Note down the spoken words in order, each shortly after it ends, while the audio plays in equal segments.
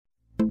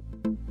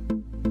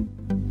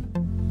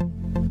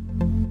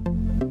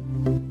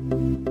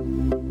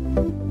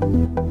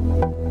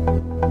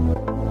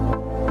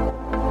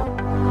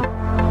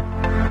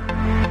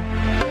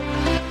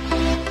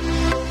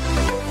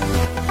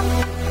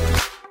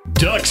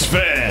Ducks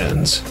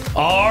fans,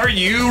 are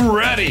you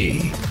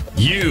ready?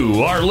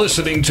 You are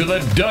listening to the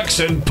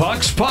Ducks and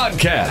Pucks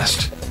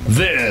podcast.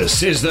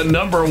 This is the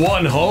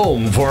 #1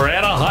 home for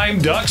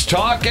Anaheim Ducks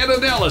talk and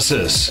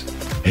analysis.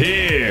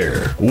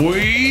 Here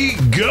we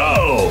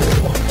go.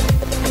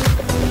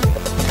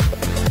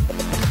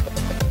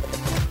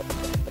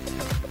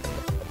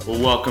 Well,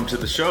 welcome to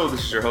the show.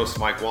 This is your host,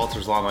 Mike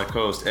Walters, along with my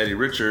co-host, Eddie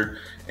Richard.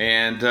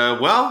 And,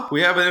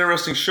 we have an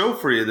interesting show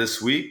for you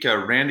this week.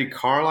 Randy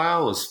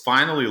Carlyle was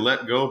finally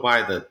let go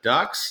by the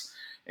Ducks.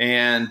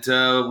 And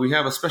we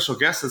have a special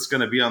guest that's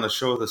going to be on the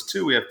show with us,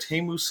 too. We have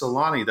Teemu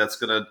Selanne that's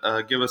going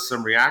to give us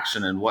some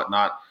reaction and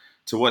whatnot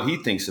to what he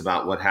thinks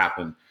about what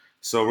happened.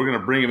 So we're going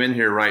to bring him in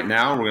here right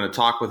now. We're going to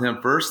talk with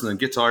him first and then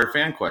get to all your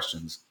fan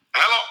questions.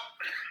 Hello.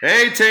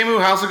 Hey, Teemu,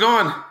 how's it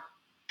going?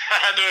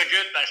 Doing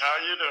good, thanks. How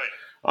are you doing?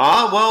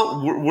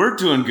 Well, we're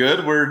doing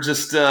good. We're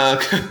just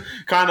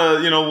kind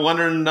of,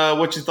 wondering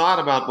what you thought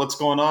about what's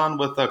going on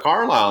with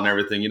Carlyle and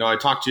everything. I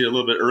talked to you a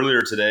little bit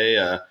earlier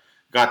today,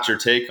 got your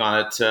take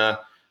on it.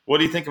 What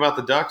do you think about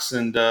the Ducks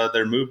and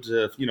their move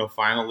to,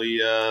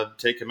 finally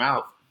take him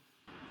out?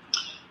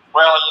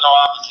 Well,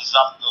 obviously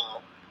something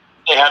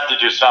they have to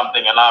do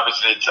something, and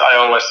obviously I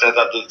always say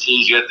that it's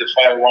easier to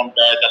fire one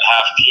guy than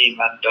half team,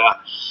 and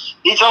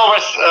it's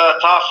always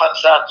tough and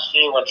sad to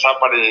see when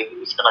somebody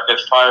is going to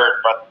get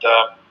fired. But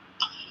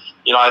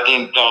I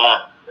think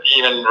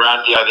even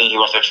Randy, I think he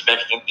was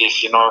expecting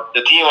this.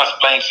 The team was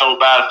playing so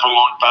bad for a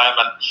long time,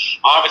 and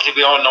obviously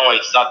we all know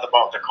it's not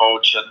about the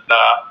coach, and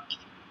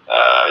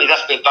it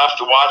has been tough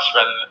to watch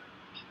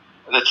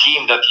when the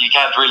team that you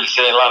can't really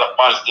say a lot of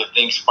positive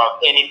things about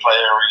any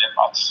player really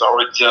much. So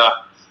it's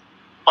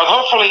but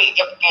hopefully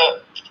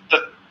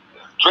the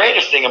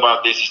greatest thing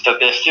about this is that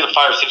they're still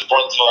 5-6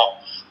 points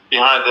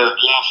behind the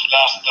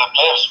last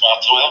playoff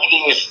spot. So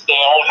everything is in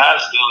their own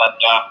hands still,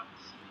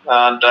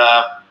 and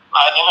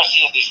I've never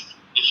seen this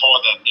before,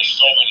 that there's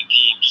so many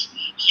teams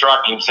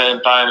struggling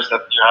same times,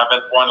 that you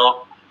haven't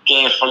won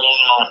games for a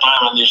long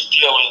time and you're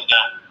still in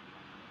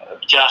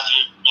the chance to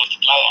make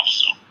the playoffs.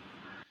 So.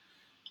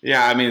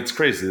 Yeah, I mean, it's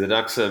crazy. The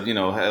Ducks have,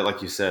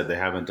 like you said, they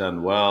haven't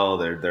done well.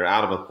 They're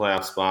out of a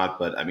playoff spot,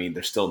 but I mean,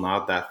 they're still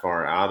not that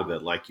far out of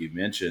it, like you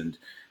mentioned.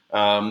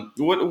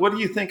 What do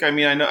you think? I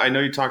mean, I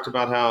know you talked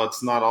about how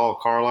it's not all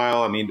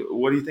Carlyle. I mean,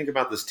 what do you think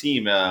about this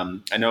team?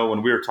 I know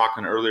when we were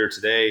talking earlier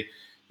today,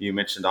 you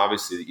mentioned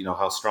obviously,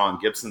 how strong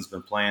Gibson's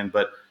been playing,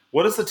 but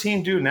what does the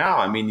team do now?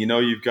 I mean,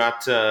 you've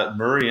got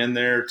Murray in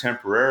there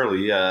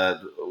temporarily.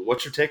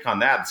 What's your take on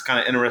that? It's kind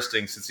of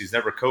interesting since he's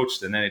never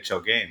coached an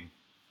NHL game.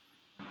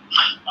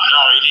 I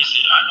know it is.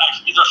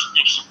 It was a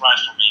big surprise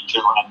for me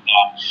too.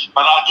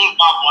 But I think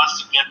Bob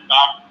wants to get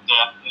back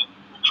the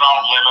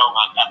ground level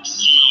and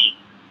see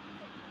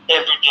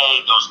every day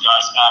those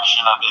guys'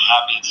 action and their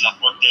habits and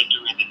what they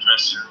do in the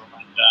dressing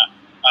room. And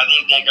I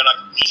think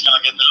he's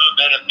gonna get a little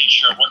better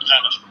picture of what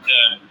kind of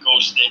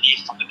coach they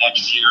need for the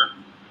next year.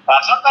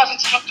 Sometimes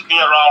it's good to be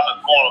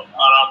around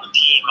the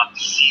team and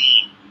to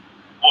see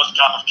what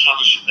kind of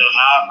chemistry they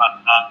have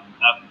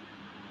and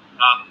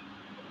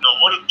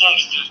what it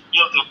takes to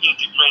build a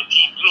great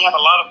team. We have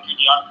a lot of good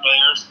young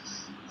players,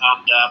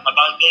 but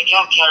they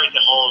can't carry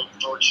the whole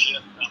torch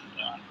here. And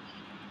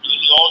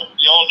we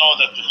all know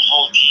that the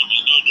whole team,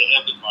 you need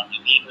everyone.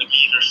 You need the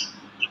leaders,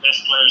 the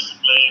best players to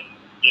play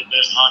the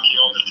best hockey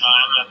all the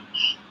time, and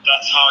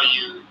that's how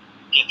you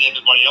get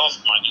everybody else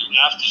going.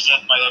 You have to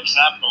set by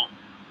example.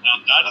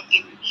 And I don't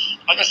think,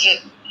 like I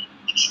said,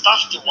 it's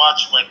tough to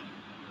watch when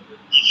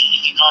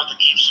if you count the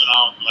Gibson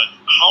out, like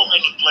how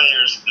many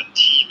players the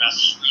team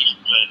has really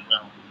played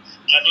well.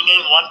 Can you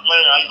name one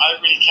player? I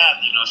really can't,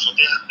 So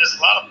there's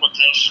a lot of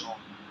potential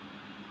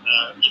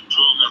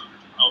improvement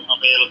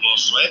available.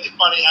 So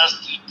everybody has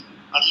to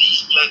at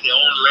least play their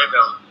own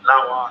level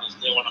now on if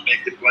they want to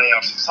make the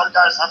playoffs. Some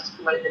guys have to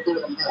play a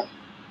bit more.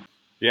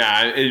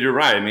 Yeah, you're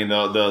right. I mean,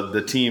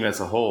 the team as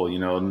a whole,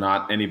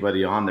 not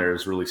anybody on there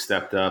has really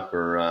stepped up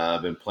or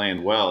been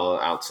playing well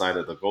outside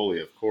of the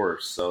goalie, of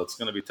course. So it's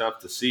going to be tough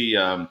to see.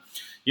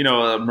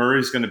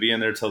 Murray's going to be in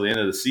there till the end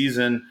of the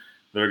season.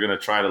 They're going to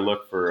try to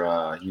look for,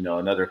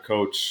 another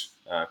coach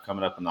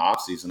coming up in the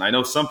offseason. I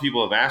know some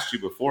people have asked you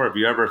before, have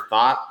you ever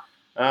thought,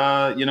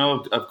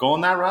 of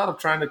going that route, of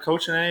trying to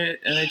coach an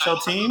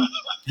NHL team?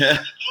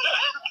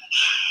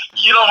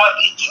 You know what?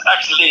 It's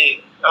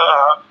actually...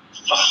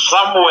 for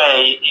some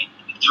way,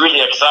 it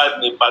really excites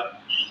me, but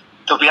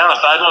to be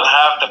honest, I don't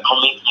have the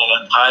commitment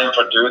and time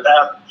for doing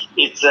that.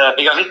 It's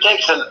because it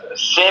takes the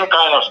same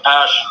kind of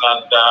passion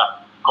and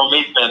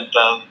commitment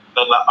than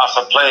as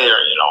a player,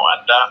 and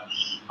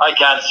I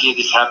can't see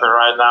this happen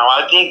right now.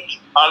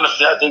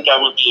 Honestly, I think I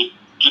would be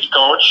a good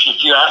coach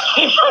if you ask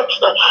me,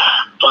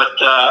 but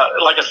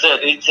like I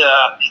said, it's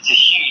a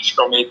huge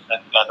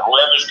commitment, and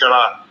whoever's going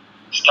to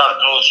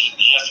start coaching,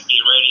 he has to be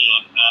ready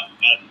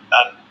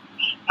and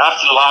have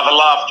to love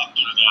to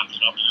do that,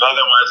 because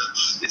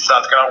otherwise it's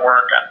not going to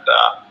work. And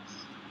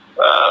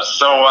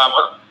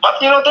but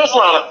there's a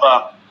lot of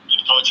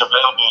good coaches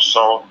available,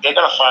 so they're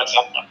going to find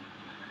something.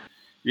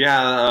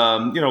 Yeah,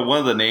 one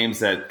of the names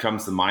that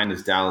comes to mind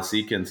is Dallas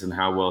Eakins and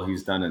how well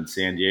he's done in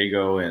San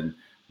Diego. And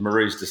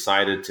Murray's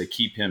decided to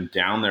keep him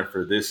down there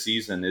for this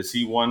season. Is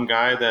he one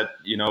guy that,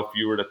 if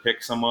you were to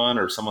pick someone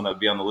or someone that would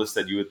be on the list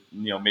that you would,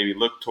 maybe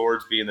look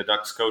towards being the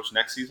Ducks coach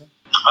next season?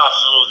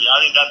 Absolutely. I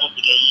think that would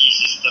be the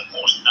easiest and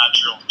most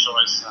natural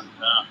choice. And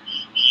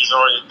he's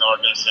already in the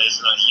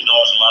organization and he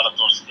knows a lot of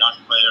those young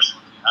players who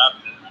have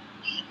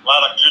a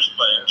lot of good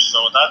players.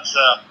 So that's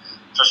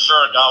for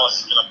sure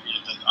Dallas is going to be,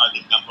 I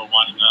think, number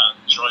one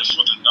choice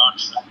for the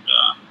Ducks. And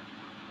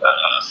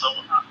so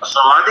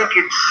I think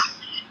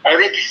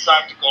it's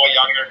time to go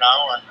younger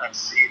now and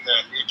see the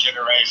new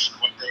generation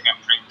what they can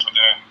bring for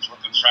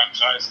the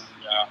franchise.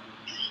 And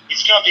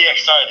it's going to be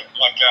exciting.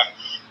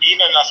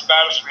 Even as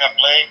bad as we have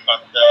played,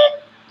 but a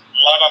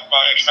lot of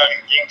exciting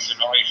things. If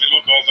you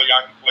look at all the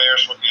young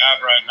players what we have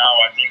right now,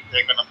 I think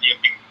they're going to be a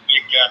big,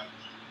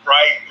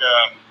 bright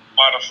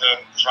part of the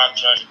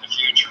franchise in the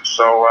future.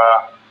 So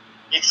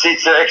it's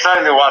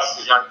exciting to watch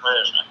these young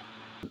players, man.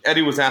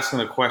 Eddie was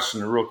asking a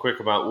question real quick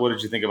about what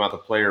did you think about the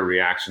player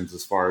reactions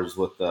as far as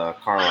with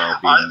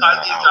Carlisle being I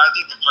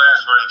think the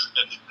players were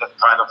expecting that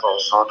kind of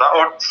also,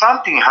 or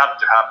something had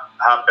to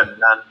happen.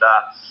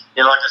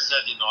 And like I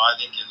said, I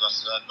think it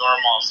was a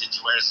normal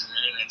situation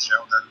in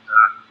NHL that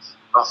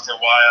after a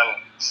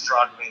while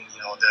struggling, they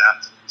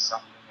have to do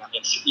something. And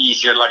it's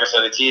easier, like I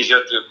said, it's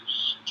easier to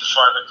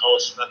find a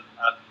coach than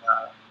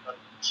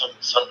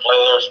some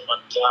players. But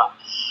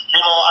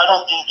I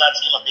don't think that's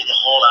going to be the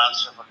whole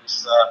answer for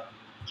this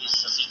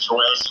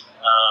situation.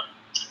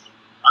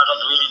 I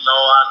don't really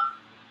know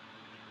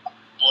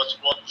what's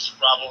the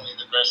problem in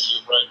the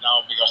dressing room right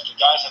now because the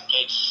guys have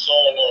played so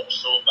long,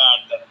 so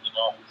bad that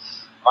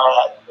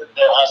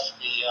there has to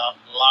be a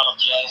lot of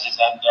changes.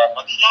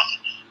 But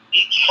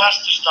it has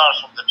to start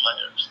from the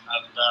players,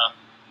 and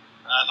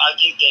I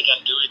think they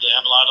can do it. They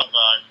have a lot of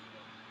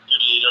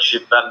good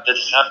leadership, and they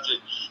just have to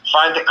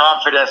find the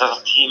confidence as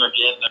a team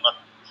again. But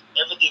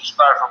everything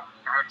starts from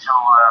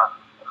individual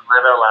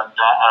level, and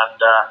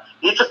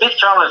it's a big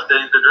challenge in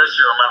the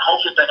dressing room, and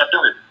hopefully they can do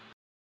it.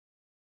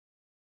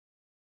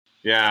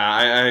 Yeah,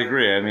 I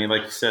agree. I mean,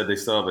 like you said, they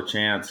still have a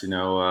chance.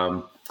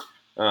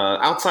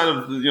 Outside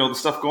of the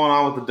stuff going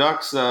on with the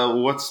Ducks,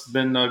 what's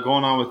been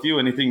going on with you?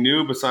 Anything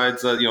new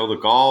besides the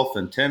golf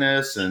and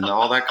tennis and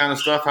all that kind of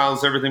stuff?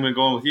 How's everything been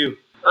going with you?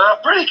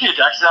 Pretty good,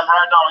 actually. I'm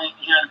right now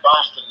here in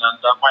Boston, and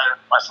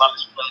my son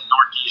is playing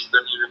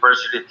Northeastern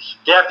University.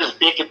 They have this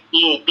big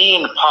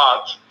bean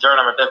pod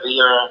tournament every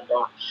year, and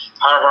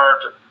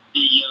Harvard,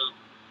 BU,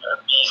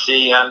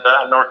 BC, and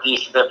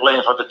Northeastern, they're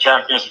playing for the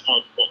championship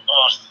of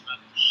Boston.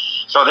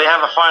 So they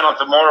have a final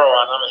tomorrow,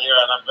 and I'm here,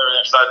 and I'm very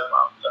excited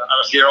about it. I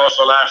was here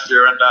also last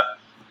year, and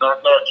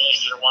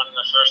Northeastern won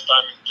the first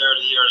time in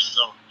 30 years,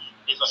 so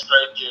it was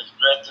great to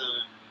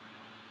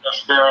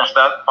experience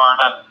that part,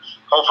 and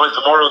hopefully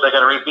tomorrow they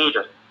can repeat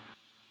it.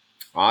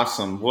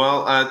 Awesome.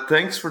 Well,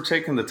 thanks for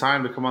taking the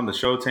time to come on the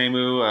show,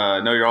 Teemu. I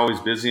know you're always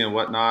busy and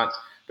whatnot.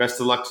 Best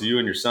of luck to you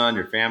and your son,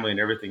 your family, and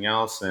everything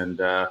else. And,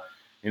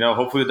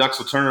 hopefully the Ducks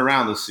will turn it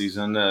around this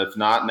season, if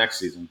not next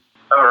season.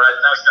 All right.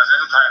 Thanks, guys.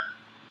 Anytime.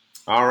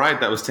 All right.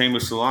 That was Teemu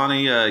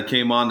Selanne. He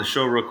came on the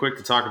show real quick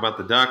to talk about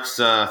the Ducks.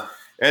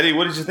 Eddie,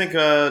 what did you think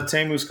of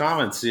Teemu's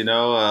comments,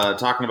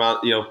 talking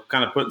about,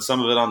 kind of putting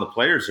some of it on the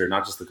players here,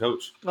 not just the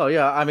coach? Oh,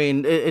 yeah. I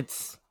mean,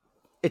 it's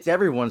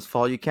everyone's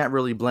fault. You can't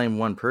really blame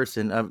one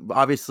person.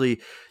 Obviously,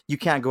 you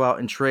can't go out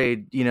and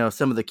trade,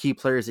 some of the key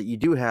players that you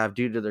do have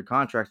due to their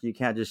contracts. You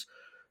can't just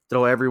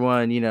throw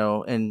everyone,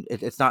 and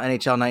it's not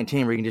NHL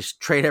 19 where you can just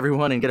trade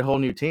everyone and get a whole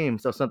new team.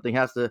 So something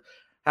has to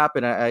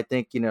happen. I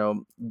think,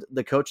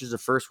 the coach is the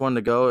first one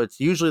to go. It's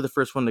usually the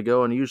first one to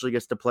go, and usually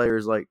gets the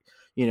players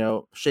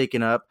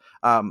shaken up.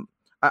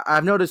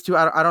 I've noticed too,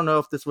 I don't know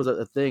if this was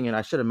a thing, and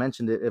I should have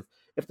mentioned it.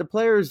 If the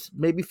players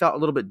maybe felt a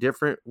little bit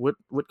different with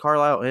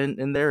Carlisle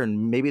in there,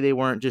 and maybe they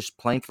weren't just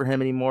playing for him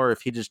anymore,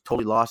 if he just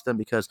totally lost them,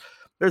 because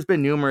there's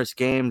been numerous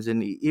games,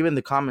 and even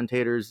the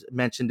commentators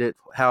mentioned it,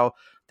 how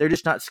they're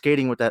just not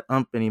skating with that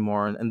ump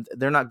anymore, and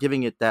they're not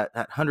giving it that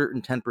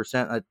 110%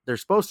 that they're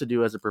supposed to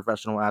do as a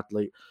professional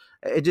athlete.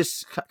 It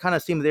just kind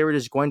of seemed they were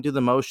just going through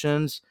the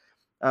motions,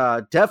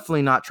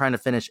 definitely not trying to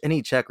finish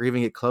any check or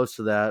even get close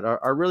to that,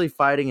 are really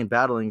fighting and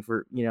battling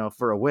for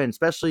a win,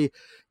 especially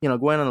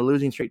going on the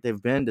losing streak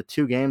they've been to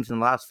 2 games in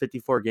the last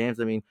 54 games.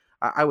 I mean,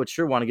 I would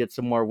sure want to get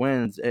some more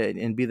wins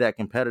and be that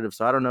competitive.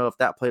 So I don't know if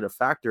that played a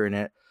factor in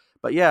it,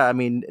 but yeah, I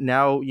mean,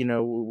 now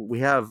we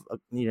have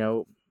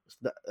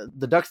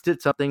the Ducks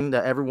did something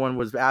that everyone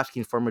was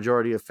asking for,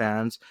 majority of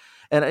fans.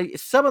 And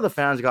some of the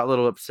fans got a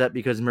little upset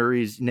because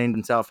Murray's named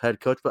himself head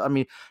coach. But, I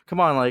mean, come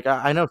on.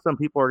 I know some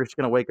people are just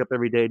going to wake up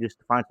every day just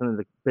to find something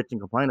to bitch and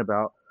complain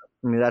about.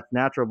 I mean, that's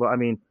natural. But, I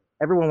mean,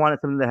 everyone wanted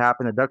something to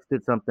happen. The Ducks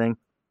did something.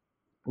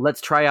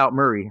 Let's try out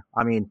Murray.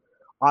 I mean,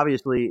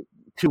 obviously,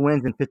 2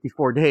 wins in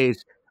 54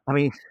 days. I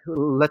mean,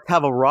 let's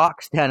have a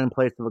rock stand in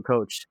place of a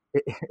coach.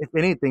 If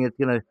anything, it's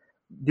going to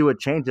do a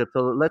changeup.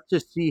 So let's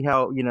just see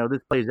how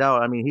this plays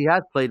out. I mean, he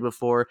has played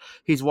before.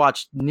 He's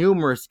watched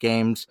numerous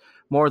games,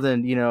 more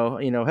than he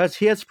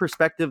has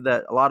perspective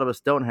that a lot of us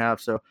don't have.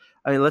 So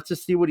I mean, let's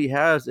just see what he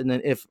has, and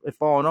then if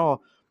all in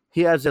all,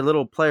 he has a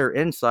little player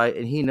insight,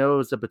 and he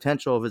knows the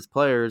potential of his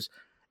players,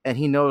 and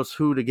he knows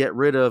who to get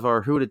rid of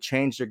or who to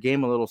change their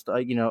game a little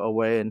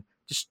away, and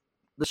just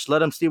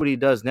let him see what he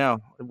does now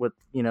with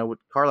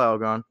Carlisle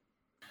gone.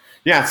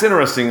 Yeah, it's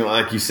interesting,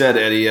 like you said,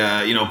 Eddie.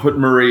 Put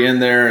Murray in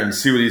there and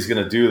see what he's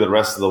going to do the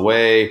rest of the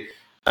way.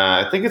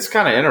 I think it's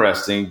kind of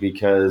interesting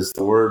because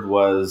the word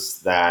was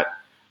that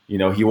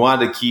he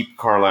wanted to keep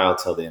Carlisle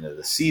till the end of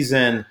the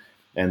season,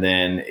 and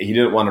then he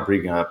didn't want to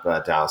bring up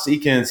Dallas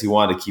Eakins. He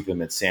wanted to keep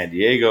him at San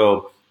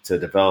Diego to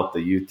develop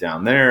the youth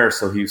down there.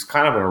 So he was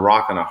kind of in a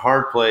rock and a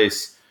hard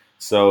place.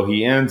 So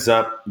he ends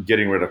up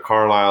getting rid of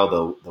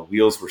Carlisle. The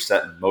wheels were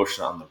set in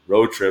motion on the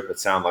road trip. It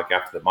sounded like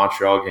after the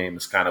Montreal game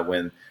is kind of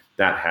when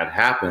that had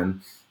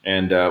happened.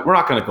 And we're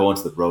not going to go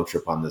into the road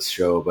trip on this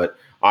show, but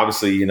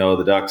obviously,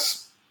 the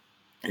Ducks,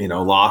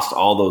 lost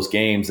all those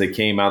games. They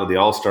came out of the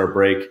All-Star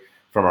break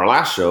from our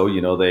last show.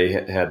 They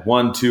had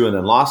won 2 and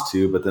then lost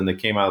 2, but then they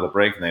came out of the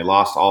break and they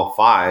lost all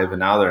 5, and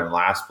now they're in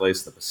last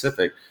place in the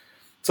Pacific.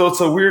 So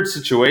it's a weird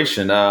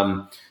situation.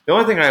 The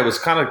only thing I was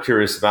kind of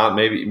curious about,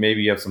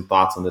 maybe you have some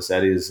thoughts on this,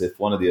 Eddie, is if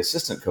one of the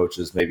assistant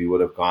coaches maybe would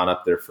have gone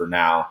up there for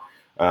now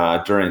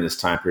during this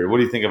time period. What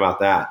do you think about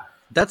that?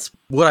 That's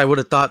what I would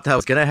have thought that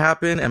was going to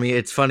happen. I mean,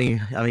 it's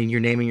funny. I mean, you're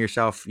naming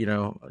yourself,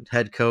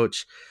 head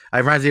coach. It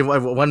reminds me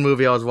of one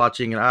movie I was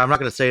watching, and I'm not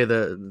going to say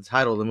the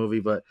title of the movie,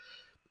 but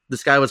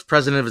this guy was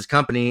president of his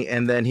company,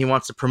 and then he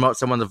wants to promote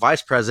someone to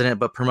vice president,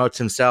 but promotes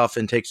himself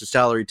and takes his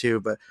salary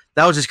too. But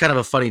that was just kind of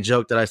a funny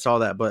joke that I saw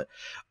that. But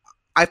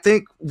I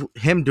think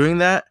him doing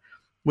that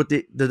with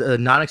the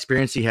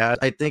non-experience he had,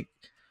 I think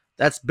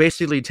that's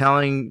basically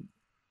telling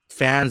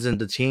fans and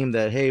the team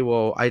that, hey,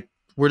 well,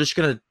 we're just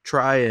going to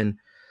try and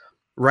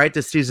write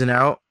the season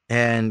out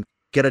and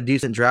get a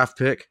decent draft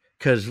pick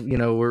because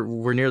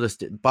we're near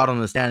the bottom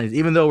of the standings,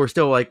 even though we're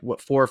still like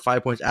 4 or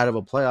 5 points out of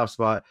a playoff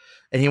spot.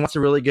 And he wants to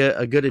really get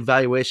a good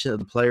evaluation of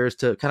the players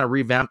to kind of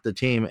revamp the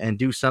team and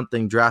do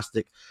something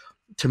drastic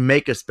to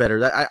make us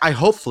better. I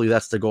hopefully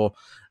that's the goal.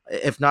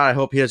 If not, I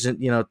hope he doesn't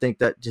think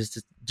that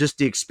just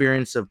the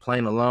experience of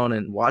playing alone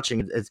and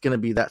watching it's going to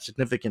be that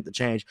significant to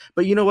change.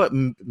 But you know what?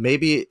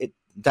 Maybe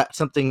that's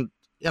something.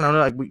 I don't know.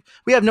 Like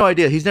we have no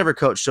idea. He's never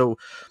coached, so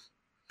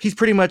he's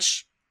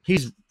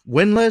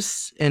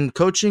winless in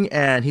coaching,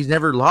 and he's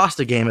never lost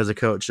a game as a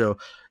coach. So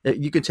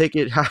you can take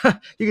it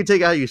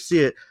how you see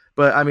it.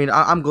 But I mean,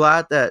 I'm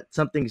glad that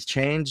something's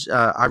changed.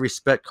 I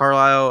respect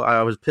Carlisle.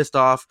 I was pissed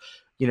off,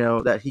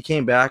 that he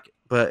came back,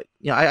 but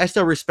I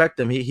still respect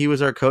him. He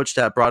was our coach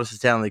that brought us the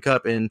Stanley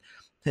Cup, and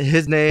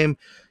his name,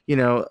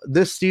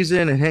 this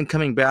season and him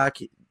coming back,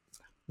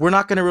 we're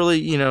not going to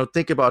really,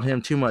 think about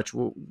him too much.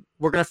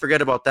 We're going to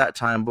forget about that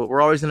time, but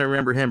we're always going to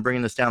remember him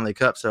bringing the Stanley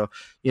Cup. So,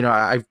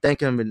 I thank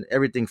him and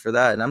everything for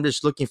that. And I'm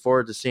just looking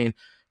forward to seeing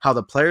how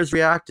the players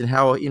react and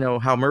how,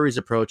 how Murray's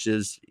approach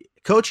is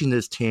coaching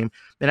this team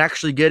and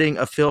actually getting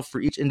a feel for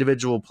each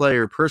individual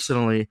player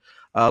personally.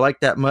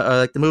 Like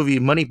the movie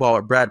Moneyball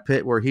with Brad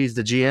Pitt, where he's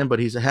the GM, but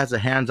he has a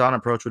hands-on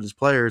approach with his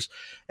players,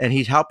 and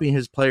he's helping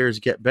his players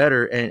get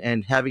better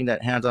and having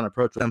that hands-on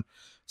approach with them.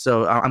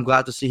 So I'm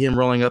glad to see him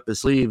rolling up his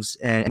sleeves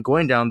and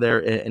going down there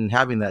and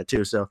having that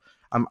too. So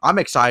I'm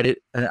excited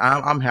and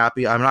I'm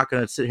happy. I'm not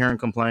going to sit here and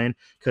complain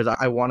because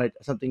I wanted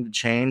something to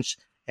change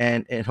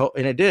and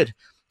it did.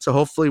 So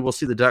hopefully we'll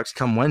see the Ducks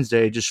come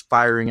Wednesday just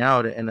firing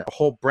out and a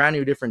whole brand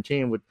new different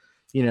team with,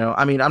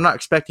 I mean, I'm not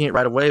expecting it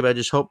right away, but I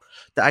just hope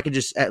that I could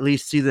just at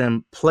least see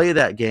them play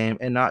that game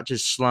and not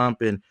just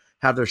slump and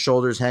have their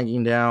shoulders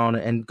hanging down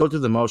and go through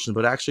the motions,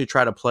 but actually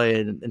try to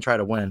play and try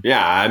to win.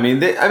 Yeah, I mean,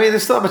 they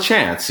still have a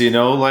chance,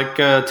 like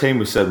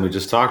Tamu said when we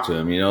just talked to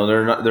him.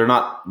 They're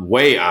not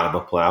way out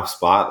of a playoff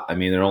spot. I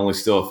mean, they're only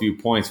still a few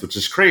points, which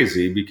is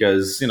crazy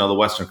because the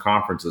Western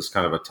Conference is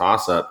kind of a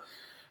toss-up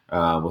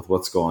with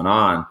what's going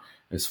on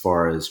as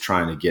far as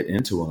trying to get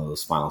into one of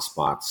those final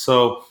spots.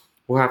 So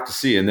we'll have to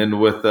see. And then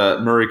with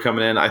Murray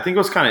coming in, I think it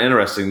was kind of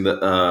interesting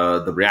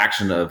the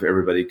reaction of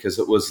everybody because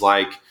it was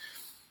like,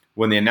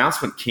 when the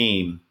announcement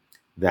came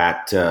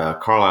that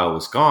Carlisle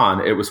was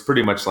gone, it was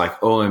pretty much like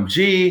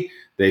OMG.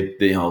 They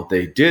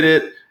did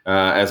it.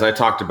 As I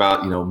talked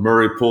about,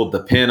 Murray pulled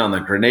the pin on the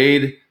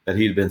grenade that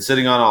he'd been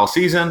sitting on all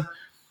season,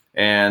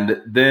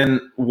 and then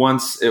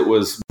once it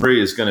was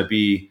Murray is going to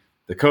be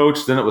the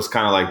coach, then it was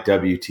kind of like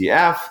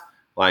WTF.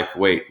 Like,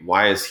 wait,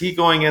 why is he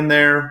going in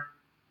there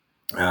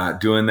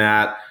doing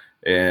that?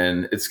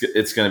 And it's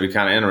going to be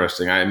kind of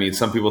interesting. I mean,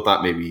 some people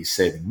thought maybe he's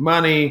saving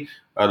money.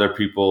 Other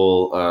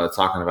people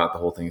talking about the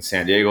whole thing in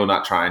San Diego,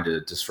 not trying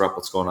to disrupt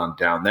what's going on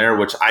down there,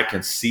 which I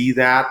can see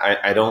that.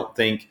 I don't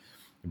think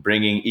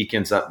bringing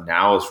Eakins up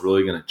now is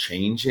really going to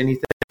change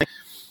anything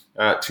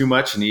too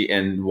much.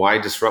 And why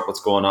disrupt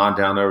what's going on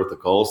down there with the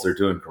Gulls? They're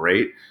doing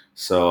great.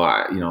 So,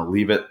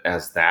 leave it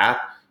as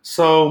that.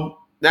 So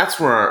that's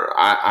where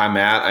I'm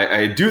at.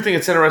 I do think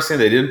it's interesting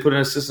they didn't put an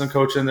assistant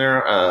coach in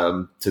there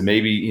to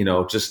maybe,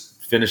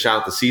 just finish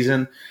out the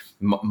season.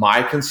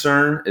 My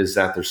concern is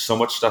that there's so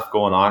much stuff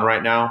going on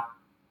right now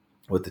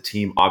with the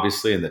team,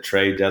 obviously, and the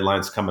trade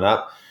deadline's coming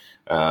up,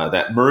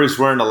 that Murray's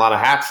wearing a lot of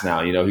hats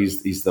now.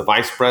 He's the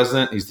vice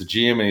president, he's the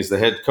GM, and he's the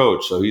head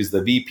coach. So he's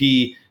the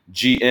VP,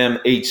 GM,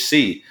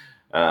 HC.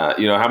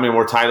 How many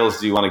more titles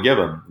do you want to give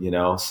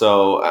him?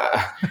 So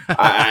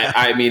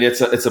I mean,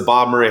 it's a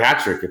Bob Murray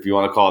hat trick, if you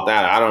want to call it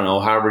that. I don't know,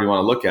 however you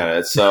want to look at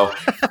it. So,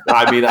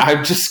 I mean,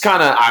 I'm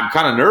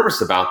kind of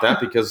nervous about that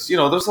because,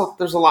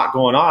 there's a lot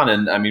going on.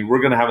 And I mean, we're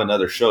going to have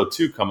another show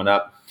too coming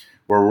up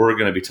where we're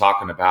going to be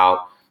talking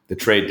about the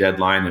trade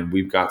deadline. And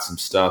we've got some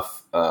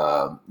stuff,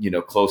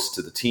 close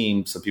to the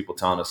team. Some people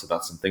telling us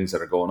about some things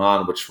that are going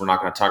on, which we're not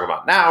going to talk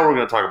about now. We're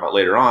going to talk about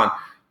later on.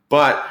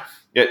 But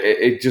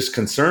it just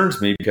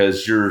concerns me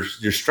because you're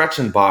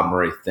stretching Bob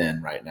Murray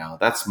thin right now.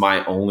 That's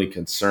my only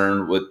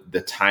concern with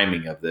the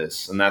timing of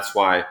this. And that's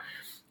why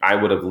I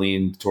would have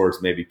leaned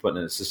towards maybe putting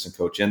an assistant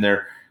coach in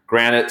there.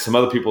 Granted, some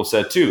other people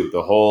said too,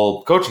 the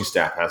whole coaching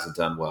staff hasn't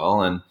done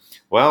well. And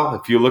well,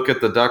 if you look at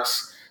the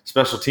Ducks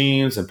special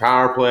teams and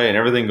power play and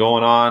everything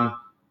going on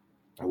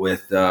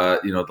with,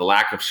 the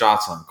lack of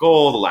shots on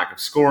goal, the lack of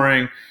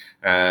scoring,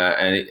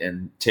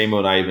 and Tamo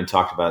and I even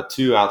talked about it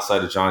too,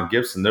 outside of John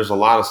Gibson, there's a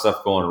lot of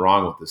stuff going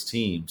wrong with this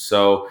team.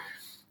 So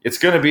it's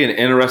going to be an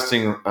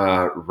interesting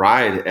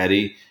ride,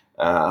 Eddie.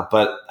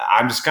 But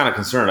I'm just kind of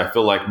concerned. I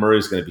feel like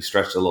Murray's going to be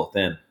stretched a little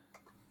thin.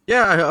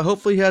 Yeah,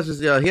 hopefully he has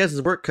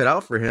his work cut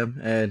out for him.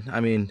 And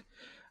I mean,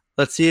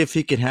 let's see if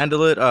he can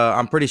handle it.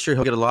 I'm pretty sure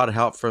he'll get a lot of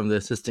help from the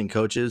assistant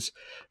coaches.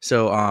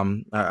 So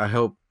I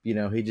hope,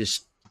 he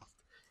just,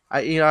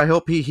 I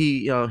hope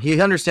he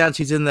understands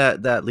he's in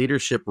that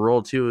leadership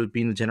role too,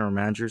 being the general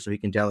manager, so he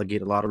can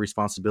delegate a lot of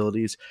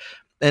responsibilities.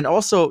 And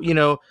also,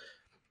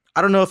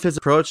 I don't know if his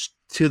approach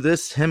to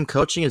this, him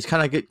coaching, is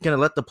kind of going to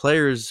let the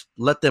players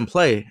let them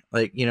play.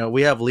 Like,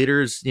 we have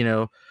leaders,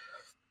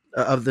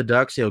 of the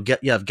Ducks. You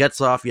have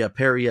Getzlaf, you have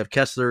Perry, you have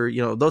Kessler.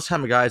 Those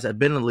kind of guys that have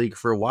been in the league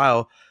for a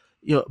while.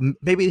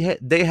 Maybe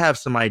they have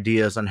some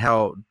ideas on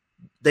how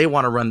they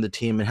want to run the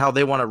team and how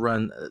they want to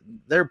run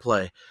their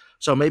play.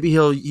 So maybe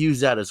he'll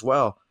use that as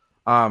well.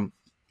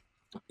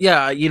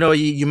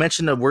 You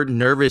mentioned the word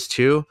nervous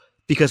too,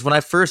 because when I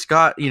first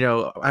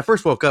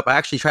woke up, I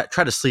actually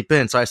tried to sleep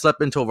in. So I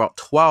slept until about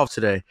 12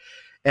 today.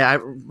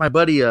 And my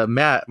buddy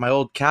Matt, my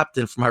old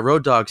captain for my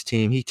Road Dogs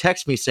team, he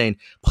texted me saying,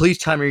 "Please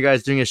tell me you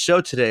guys doing a show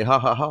today." Ha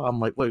ha ha. I'm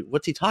like, wait,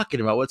 what's he talking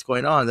about? What's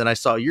going on? Then I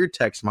saw your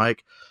text,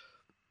 Mike.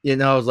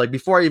 I was like,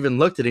 before I even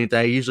looked at anything,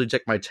 I usually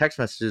check my text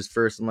messages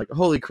first. I'm like,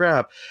 holy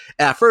crap.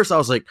 At first I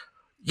was like,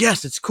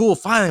 yes, it's cool.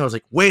 Finally, I was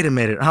like, wait a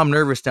minute, I'm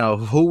nervous now.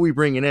 Who are we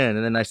bringing in?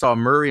 And then I saw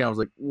Murray, and I was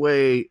like,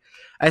 wait.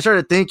 I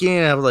started thinking,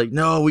 and I was like,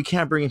 no, we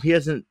can't bring him. He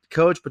hasn't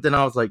coached. But then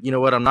I was like, you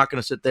know what? I'm not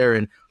going to sit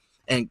there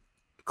and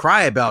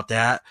cry about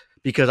that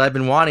because I've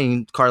been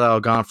wanting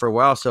Carlisle gone for a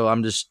while. So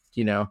I'm just,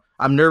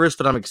 I'm nervous,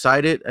 but I'm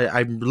excited.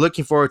 I'm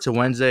looking forward to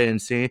Wednesday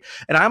and seeing.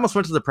 And I almost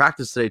went to the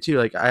practice today too.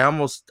 Like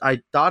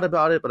I thought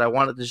about it, but I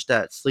wanted just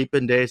that sleep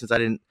in day since I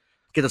didn't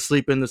get to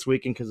sleep in this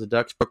weekend because the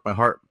Ducks broke my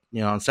heart,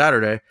 on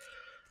Saturday.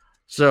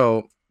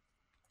 So,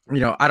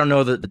 I don't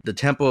know the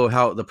tempo of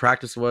how the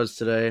practice was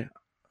today,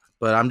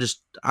 but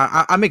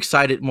I'm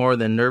excited more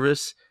than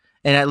nervous.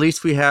 And at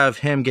least we have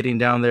him getting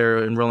down there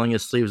and rolling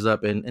his sleeves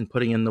up and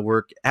putting in the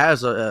work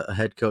as a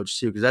head coach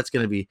too, because that's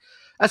going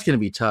to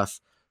be tough.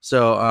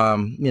 So,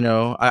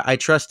 I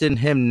trust in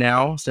him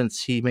now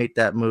since he made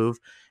that move.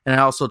 And I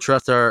also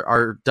trust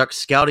our Ducks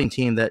scouting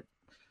team that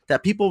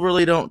people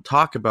really don't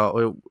talk about.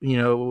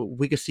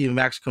 We could see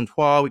Max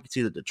Comtois, we could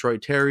see the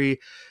Detroit Terry,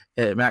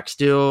 Max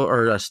Steele.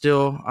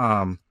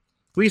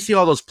 We see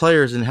all those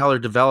players and how they're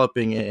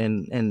developing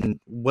and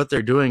what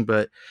they're doing,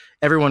 but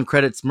everyone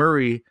credits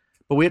Murray.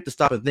 But we have to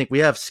stop and think. We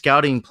have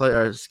scouting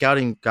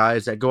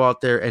guys that go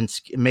out there and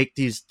make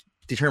these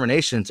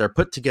determinations or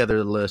put together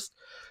the list.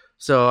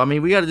 So, I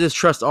mean, we got to just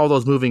trust all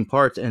those moving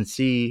parts and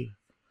see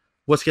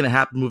what's going to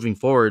happen moving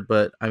forward.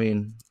 But, I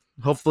mean,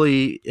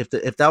 hopefully if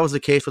that was the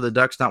case for the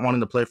Ducks not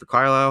wanting to play for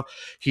Carlisle,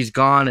 he's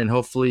gone, and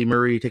hopefully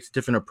Murray takes a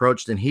different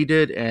approach than he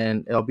did,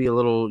 and it'll be a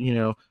little,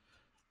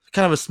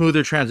 kind of a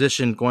smoother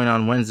transition going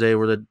on Wednesday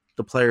where the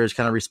players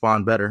kind of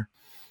respond better.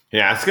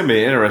 Yeah, it's going to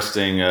be an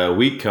interesting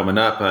week coming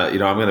up. I'm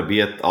going to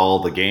be at all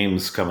the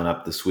games coming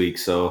up this week.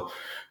 So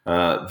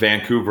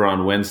Vancouver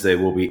on Wednesday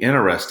will be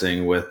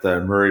interesting with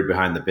Murray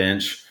behind the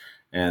bench.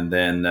 And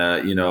then,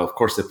 of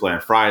course, they play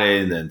on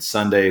Friday. And then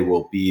Sunday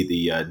will be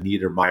the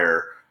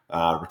Niedermeyer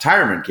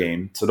retirement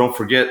game. So don't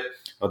forget,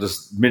 I'll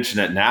just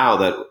mention it now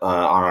that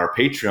on our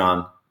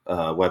Patreon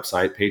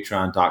website,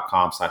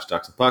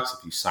 patreon.com/ducksandpucks,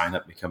 if you sign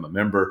up, become a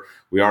member,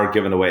 we are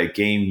giving away a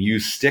game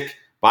used stick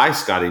by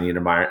Scotty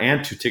Niedermeyer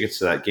and 2 tickets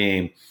to that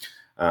game.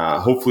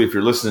 Hopefully, if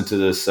you're listening to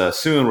this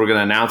soon, we're going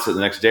to announce it the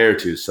next day or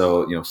two.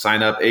 So,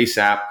 sign up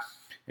ASAP,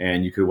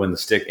 and you could win the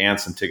stick and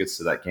some tickets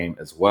to that game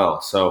as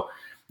well. So,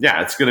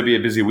 yeah, it's going to be a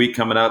busy week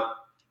coming up.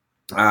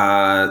 What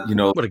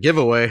a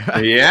giveaway.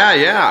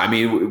 Yeah. I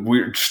mean,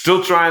 we're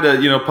still trying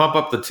to, pump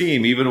up the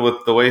team, even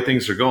with the way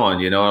things are going.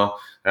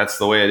 that's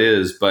the way it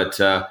is. But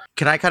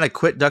can I kind of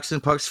quit Ducks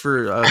and Pucks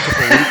for a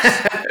couple of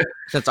weeks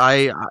since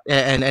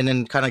and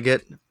then kind of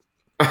get,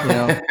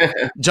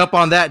 jump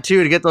on that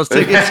too to get those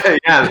tickets?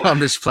 Yeah. I'm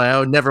just playing. I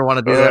would never want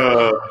to do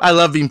that. I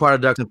love being part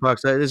of Ducks and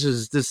Pucks.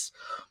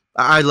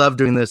 I love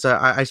doing this.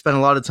 I spend a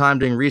lot of time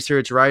doing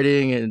research,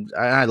 writing, and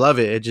I love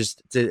it.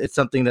 It's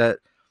something that,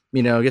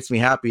 gets me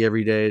happy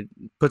every day. It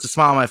puts a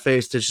smile on my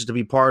face to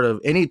be part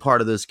of any part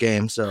of this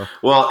game. So,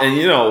 well,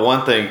 and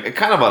one thing,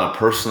 kind of on a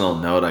personal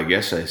note, I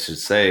guess I should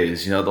say,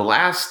 is the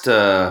last,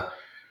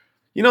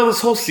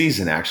 this whole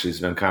season actually has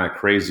been kind of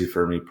crazy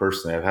for me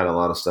personally. I've had a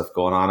lot of stuff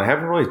going on. I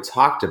haven't really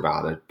talked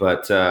about it,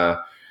 but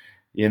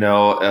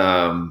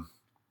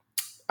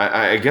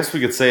I guess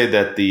we could say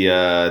that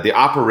the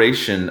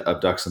operation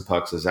of Ducks and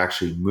Pucks has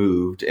actually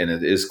moved, and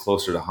it is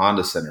closer to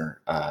Honda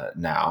Center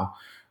now.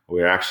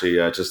 We're actually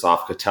just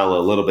off Katella, a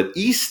little bit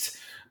east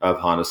of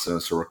Honda Center,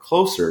 so we're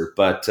closer.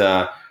 But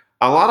a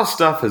lot of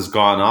stuff has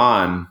gone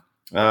on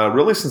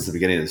really since the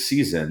beginning of the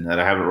season that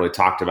I haven't really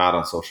talked about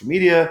on social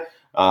media.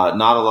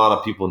 Not a lot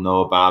of people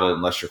know about it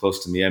unless you're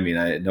close to me. I mean,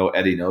 I know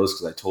Eddie knows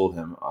because I told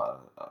him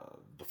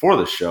before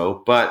the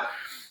show. But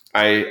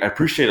I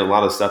appreciate a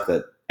lot of stuff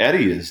that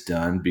Eddie has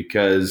done,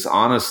 because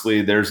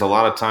honestly, there's a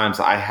lot of times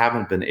I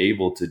haven't been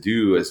able to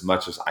do as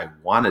much as I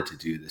wanted to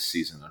do this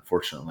season,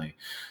 unfortunately.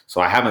 So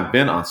I haven't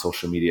been on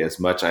social media as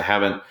much. I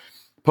haven't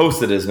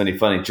posted as many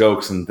funny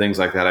jokes and things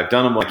like that. I've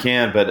done them when I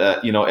can, but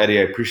Eddie,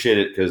 I appreciate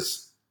it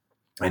because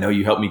I know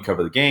you help me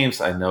cover the games.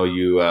 I know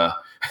you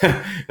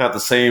got the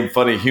same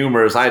funny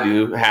humor as I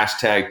do.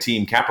 #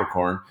 Team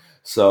Capricorn.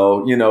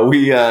 So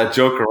we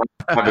joke around,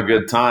 have a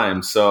good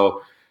time.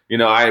 So.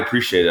 I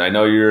appreciate it. I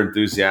know you're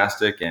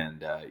enthusiastic,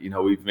 and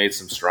we've made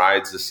some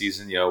strides this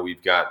season.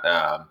 We've got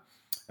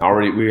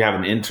we have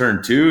an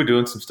intern too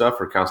doing some stuff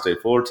for Cal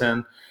State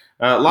Fullerton.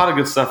 A lot of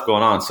good stuff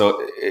going on.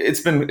 So it's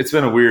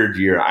been a weird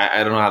year.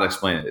 I don't know how to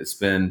explain it. It's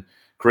been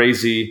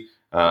crazy.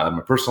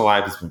 My personal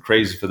life has been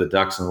crazy for the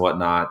Ducks and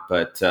whatnot.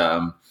 But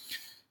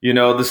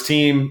this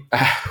team,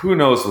 who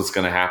knows what's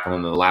going to happen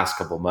in the last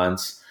couple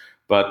months.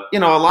 But a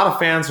lot of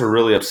fans are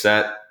really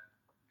upset,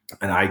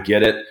 and I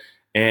get it.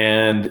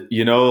 And,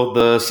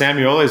 the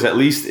Samuelis at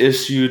least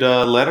issued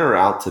a letter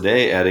out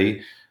today,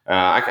 Eddie.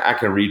 I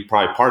can read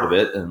probably part of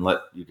it and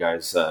let you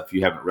guys, if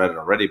you haven't read it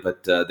already,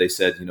 but they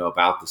said,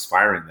 about this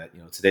firing that,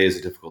 today is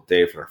a difficult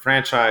day for our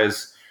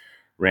franchise.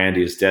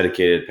 Randy is a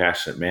dedicated,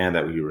 passionate man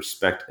that we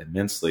respect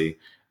immensely.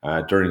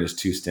 During his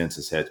 2 stints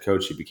as head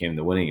coach, he became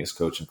the winningest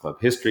coach in club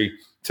history,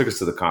 took us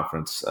to the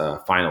conference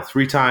final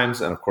 3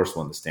 times, and of course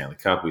won the Stanley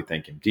Cup. We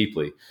thank him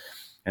deeply.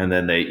 And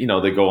then they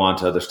go on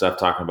to other stuff,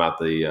 talking about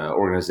the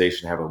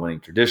organization have a winning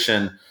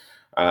tradition.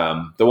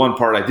 The one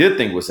part I did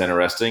think was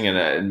interesting,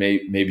 and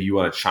maybe you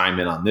want to chime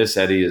in on this,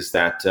 Eddie, is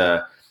that,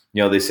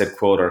 they said,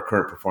 quote, our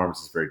current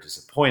performance is very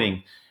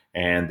disappointing,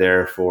 and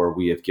therefore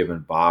we have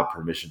given Bob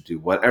permission to do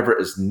whatever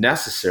is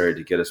necessary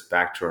to get us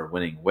back to our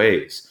winning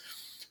ways.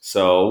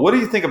 So what do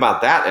you think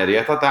about that, Eddie?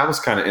 I thought that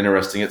was kind of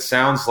interesting. It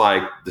sounds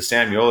like the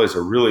Samuelis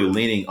are really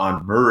leaning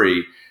on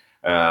Murray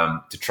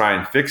to try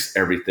and fix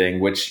everything,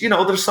 which,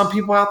 there's some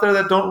people out there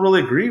that don't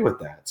really agree with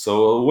that.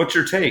 So what's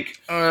your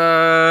take?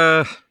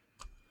 A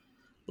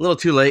little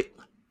too late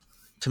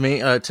to me.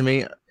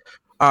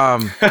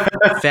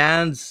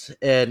 Fans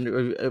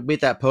and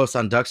made that post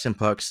on Ducks and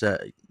Pucks.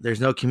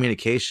 There's no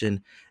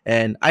communication.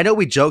 And I know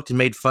we joked and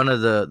made fun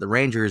of the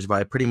Rangers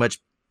by pretty much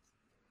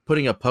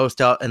putting a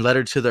post out and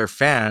letter to their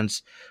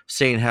fans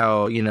saying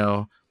how,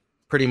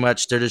 pretty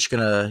much they're just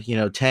going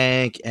to,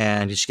 tank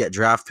and just get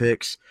draft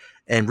picks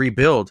and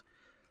rebuild.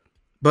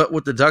 But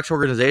with the Ducks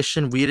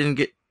organization, we didn't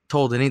get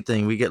told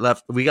anything. We got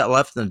left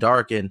in the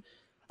dark. And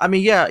I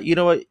mean, yeah, you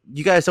know what?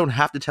 You guys don't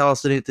have to tell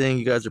us anything.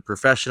 You guys are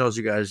professionals.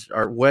 You guys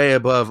are way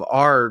above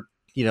our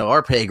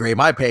pay grade,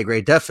 my pay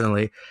grade,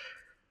 definitely.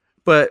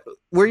 But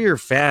we're your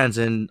fans.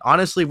 And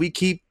honestly, we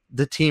keep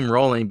the team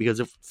rolling, because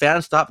if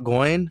fans stop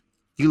going,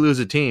 you lose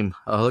a team.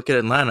 Look at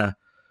Atlanta.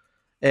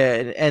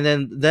 And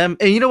then them.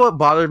 And you know what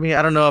bothered me?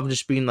 I don't know. I'm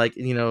just being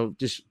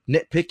just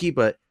nitpicky,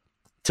 but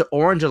to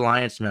Orange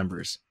Alliance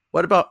members,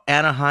 what about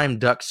Anaheim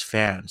Ducks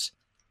fans?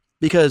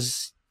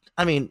 Because,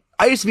 I mean,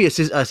 I used to be a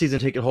season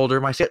ticket holder.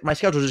 My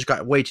schedule just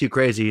got way too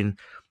crazy. And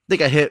I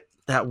think I hit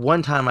that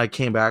one time I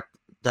came back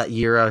that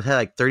year. I had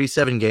like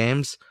 37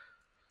 games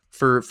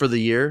for the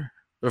year,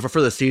 or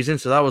for the season.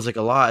 So that was like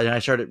a lot. And I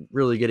started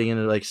really getting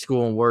into like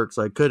school and work,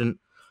 so I couldn't.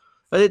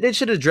 But they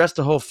should address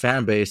the whole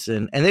fan base,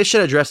 and they should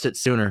have addressed it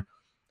sooner.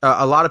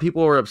 A lot of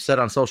people were upset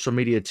on social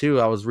media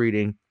too. I was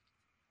reading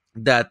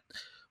that,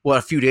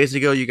 a few days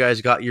ago, you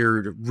guys got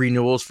your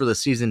renewals for the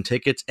season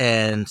tickets,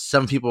 and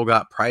some people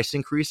got price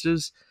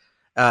increases.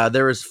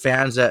 There was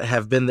fans that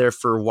have been there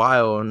for a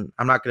while, and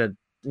I'm not going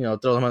to,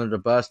 throw them under the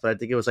bus, but I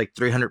think it was like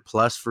 300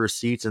 plus for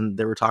seats, and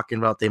they were talking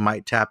about they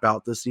might tap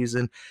out this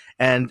season.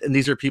 And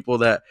these are people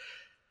that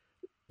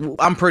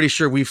I'm pretty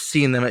sure we've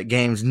seen them at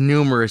games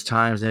numerous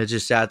times, and it's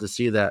just sad to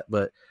see that.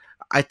 But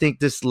I think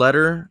this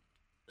letter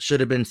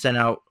should have been sent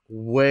out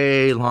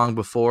way long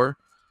before.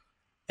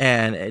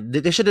 And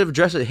they should have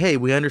addressed it. Hey,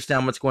 we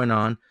understand what's going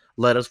on.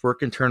 let us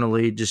work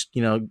internally. Just,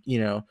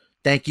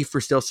 thank you for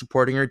still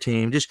supporting our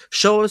team. Just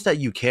show us that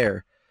you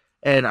care.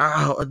 And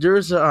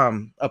there's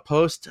a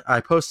post I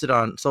posted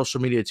on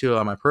social media too,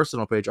 on my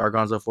personal page,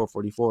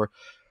 Argonzo444.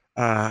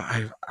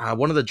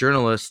 One of the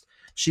journalists,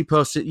 she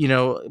posted,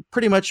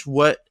 pretty much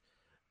what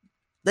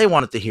they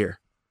wanted to hear.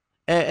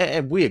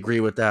 And we agree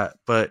with that.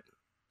 But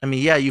I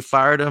mean, yeah, you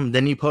fired him,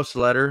 then you post a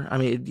letter. I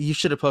mean, you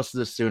should have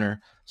posted this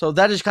sooner. So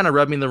that just kind of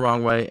rubbed me the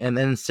wrong way. And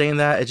then saying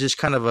that, it's just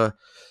kind of a,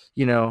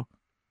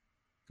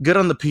 good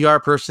on the PR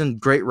person,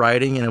 great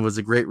writing, and it was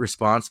a great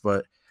response.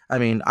 But I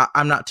mean,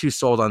 I'm not too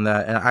sold on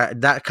that.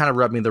 And that kind of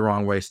rubbed me the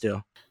wrong way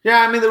still.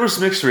 Yeah, I mean, there was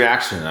mixed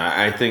reaction.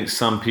 I think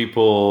some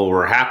people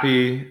were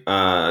happy,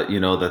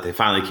 that they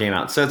finally came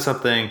out and said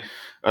something.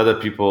 Other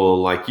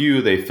people like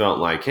you, they felt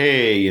like,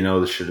 hey,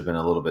 this should have been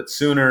a little bit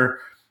sooner.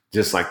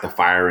 Just like the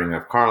firing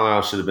of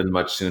Carlisle should have been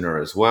much sooner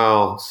as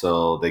well.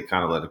 So they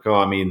kind of let it go.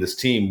 I mean, this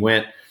team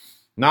went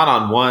not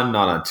on one,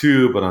 not on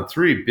two, but on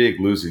 3 big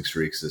losing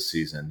streaks this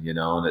season,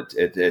 and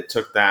it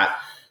took that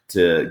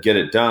to get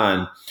it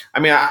done. I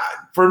mean,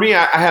 for me,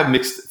 I have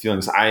mixed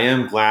feelings. I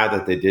am glad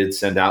that they did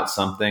send out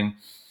something,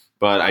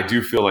 but I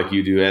do feel like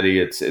you do, Eddie.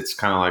 It's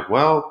kind of like,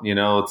 well,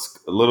 it's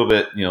a little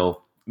bit,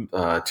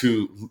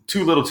 too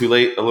little, too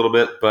late, a little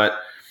bit, but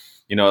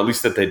at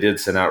least that they did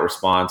send out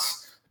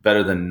response,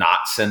 better than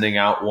not sending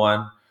out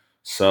one.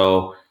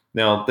 So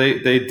they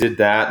did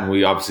that, and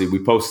we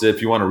posted it.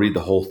 If you want to read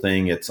the whole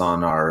thing, it's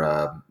on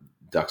our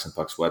Ducks and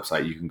Pucks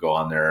website. You can go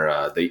on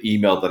there. They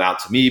emailed it out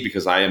to me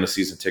because I am a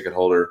season ticket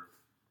holder,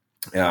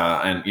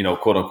 and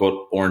quote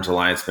unquote Orange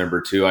Alliance member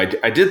too. I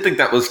did think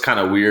that was kind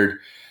of weird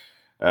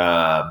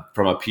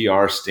from a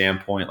PR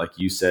standpoint. Like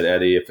you said,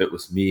 Eddie, if it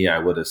was me, I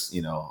would have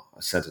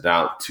sent it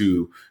out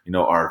to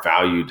our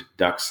valued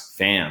Ducks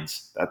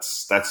fans.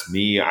 That's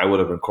me. I would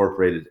have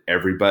incorporated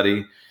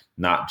everybody,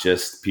 not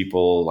just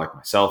people like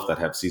myself that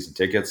have season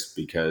tickets,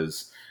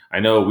 because I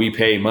know we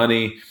pay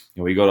money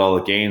and we go to all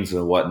the games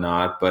and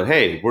whatnot, but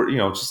hey, we're,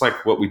 just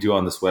like what we do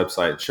on this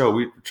website show,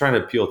 we're trying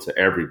to appeal to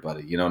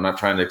everybody, not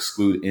trying to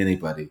exclude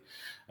anybody.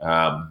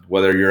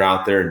 Whether you're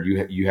out there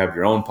and you have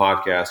your own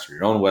podcast or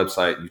your own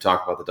website and you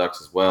talk about the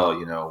Ducks as well,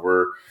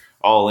 we're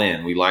all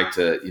in. We like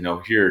to,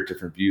 hear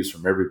different views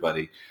from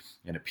everybody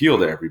and appeal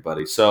to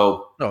everybody.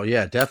 So, oh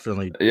yeah,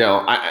 definitely.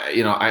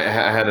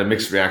 I had a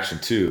mixed reaction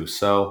too.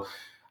 So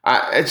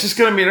it's just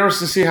going to be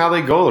interesting to see how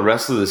they go the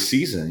rest of the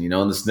season,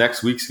 and this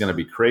next week's going to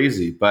be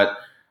crazy. But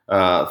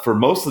for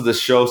most of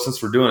this show,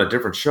 since we're doing a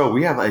different show,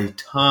 we have a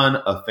ton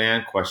of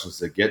fan questions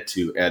to get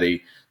to,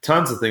 Eddie.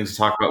 Tons of things to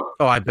talk about.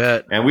 Oh, I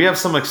bet. And we have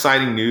some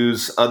exciting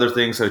news, other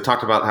things. So we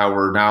talked about how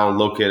we're now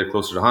located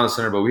closer to Honda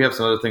Center, but we have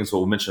some other things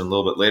we'll mention a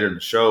little bit later in the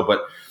show.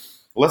 But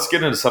let's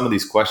get into some of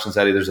these questions,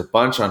 Eddie. There's a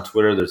bunch on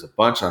Twitter. There's a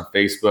bunch on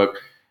Facebook.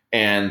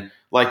 And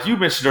like you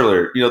mentioned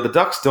earlier, the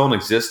Ducks don't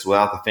exist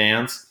without the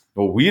fans.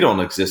 Well, we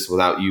don't exist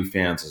without you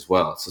fans as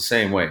well. It's the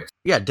same way.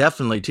 Yeah,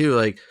 definitely too.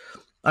 Like,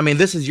 I mean,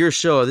 this is your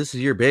show. This is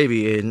your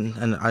baby. And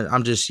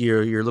I'm just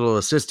your little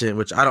assistant,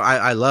 which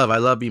I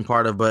love being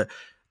part of. But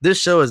this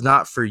show is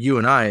not for you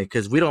and I,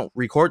 because we don't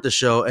record the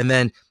show and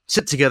then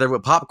sit together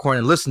with popcorn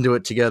and listen to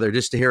it together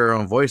just to hear our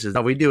own voices.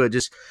 No, we do it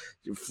just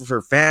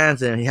for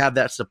fans, and have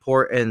that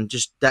support and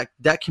just that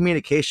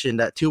communication,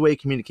 that two-way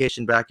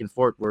communication back and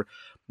forth where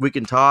we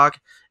can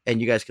talk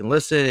and you guys can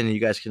listen and you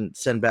guys can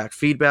send back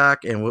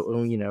feedback and,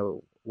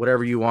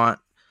 whatever you want.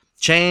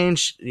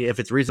 Change, if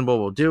it's reasonable,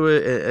 we'll do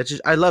it. It's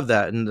just, I love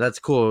that, and that's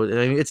cool.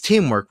 I mean, it's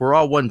teamwork. We're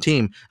all one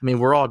team. I mean,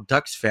 we're all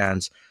Ducks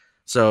fans.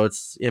 So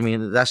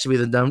that should be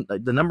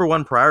the number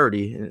one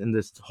priority in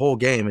this whole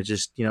game. It's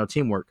just,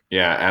 teamwork.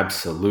 Yeah,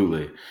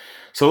 absolutely.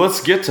 So let's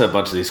get to a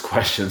bunch of these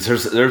questions.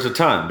 There's a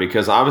ton,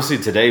 because obviously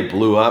today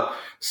blew up.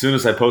 As soon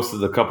as I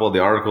posted a couple of the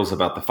articles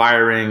about the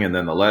firing and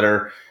then the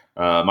letter,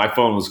 my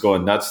phone was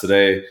going nuts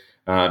today.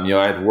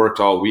 I had worked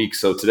all week,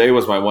 so today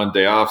was my one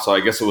day off. So I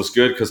guess it was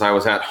good because I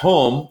was at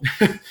home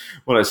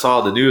when I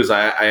saw the news.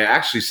 I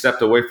actually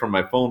stepped away from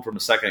my phone for a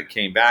second,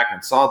 came back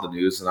and saw the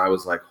news, and I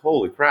was like,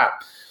 holy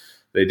crap.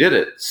 They did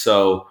it.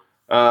 So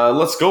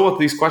let's go with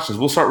these questions.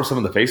 We'll start with some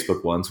of the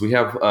Facebook ones. We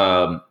have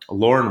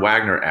Lauren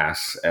Wagner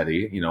asks,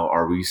 Eddie,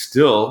 are we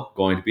still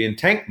going to be in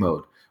tank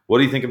mode? What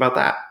do you think about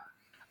that?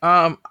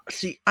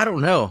 See, I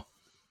don't know.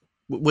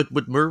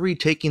 With Murray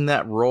taking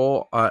that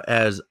role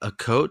as a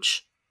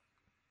coach,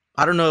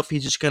 I don't know if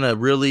he's just going to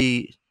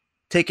really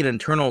take an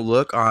internal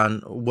look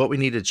on what we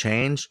need to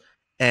change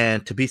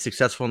and to be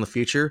successful in the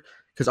future.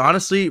 Because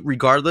honestly,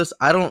 regardless,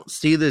 I don't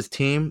see this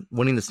team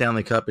winning the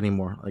Stanley Cup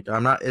anymore. Like,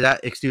 I'm not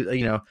that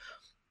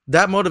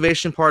that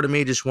motivation part of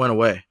me just went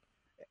away.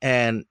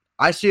 And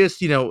I see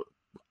us,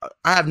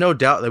 I have no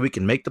doubt that we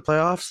can make the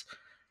playoffs.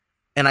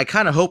 And I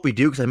kind of hope we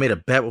do, because I made a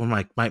bet with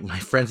my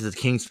friends as a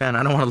Kings fan.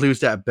 I don't want to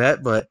lose that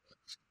bet, but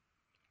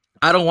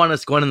I don't want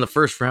us going in the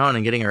first round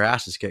and getting our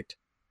asses kicked.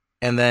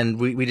 And then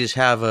we just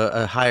have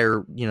a higher,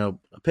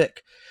 a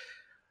pick.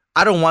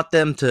 I don't want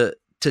them to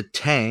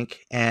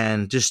tank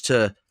and just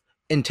to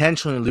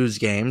intentionally lose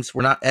games.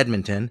 We're not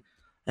Edmonton.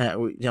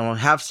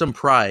 Have some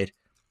pride.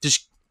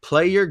 Just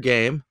play your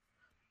game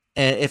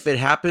And if it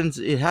happens,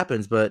 it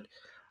happens. But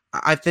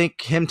I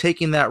think him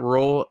taking that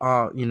role,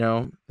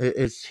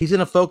 he's going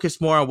to focus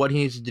more on what he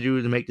needs to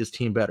do to make this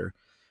team better.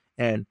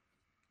 And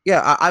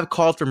yeah, I've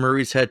called for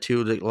Murray's head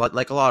too,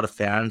 like a lot of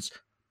fans,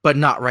 but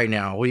not right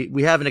now.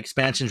 We have an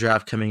expansion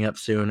draft coming up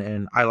soon,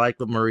 and I like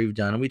what Murray's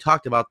done. And we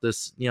talked about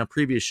this,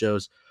 previous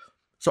shows.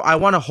 So I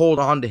want to hold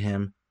on to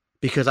him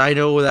because I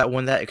know that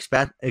when that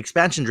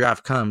expansion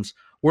draft comes,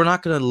 we're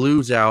not going to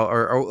lose out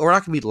or we're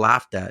not going to be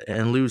laughed at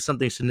and lose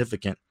something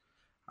significant.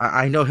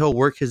 I know he'll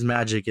work his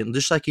magic, and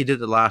just like he did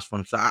the last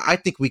one. So I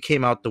think we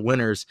came out the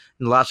winners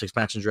in the last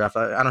expansion draft.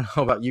 I don't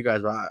know about you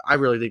guys, but I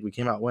really think we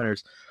came out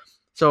winners.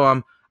 So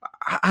I'm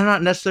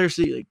not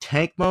necessarily like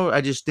tank mode. I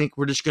just think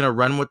we're just gonna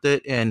run with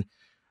it, and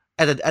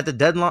at the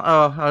deadline,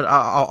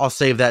 I'll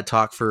save that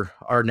talk for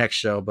our next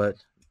show. But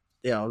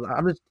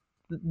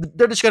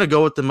they're just gonna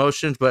go with the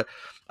motions. But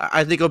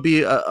I think it'll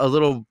be a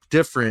little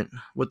different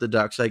with the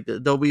Ducks. Like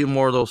they'll be a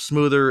little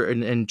smoother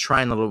and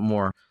trying a little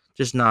more,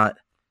 just not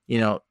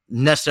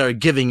necessarily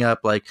giving up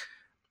like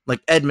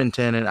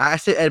Edmonton. And I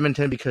say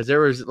Edmonton because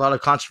there was a lot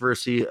of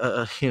controversy,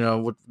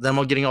 with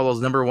them getting all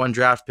those number 1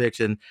 draft picks,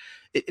 and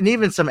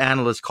even some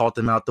analysts called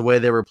them out. The way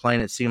they were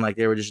playing, it seemed like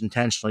they were just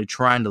intentionally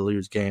trying to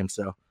lose games.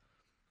 So,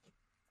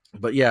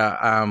 but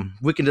yeah,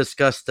 we can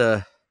discuss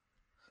the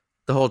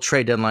whole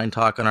trade deadline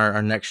talk on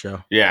our next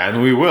show. Yeah,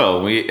 and we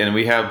will.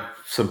 We have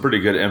some pretty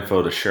good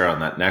info to share on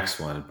that next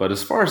one. But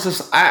as far as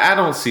this, I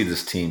don't see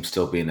this team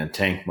still being in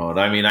tank mode.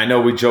 I mean, I know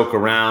we joke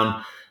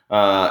around,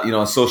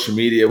 on social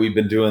media. We've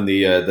been doing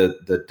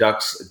the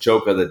Ducks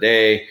joke of the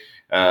day.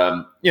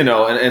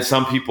 And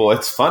some people,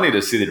 it's funny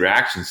to see the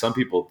reaction. Some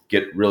people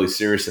get really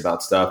serious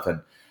about stuff. And,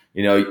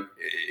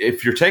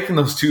 if you're taking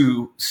those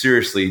too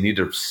seriously, you need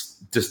to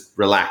just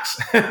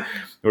relax.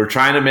 We're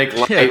trying to make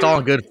light. Yeah, it's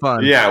all good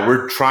fun. Yeah,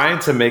 we're trying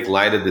to make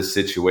light of this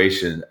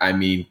situation. I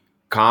mean,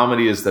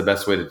 comedy is the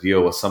best way to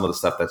deal with some of the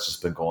stuff that's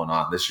just been going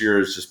on. This year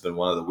has just been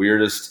one of the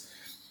weirdest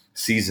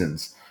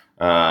seasons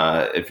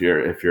if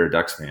you're a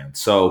Ducks fan.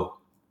 So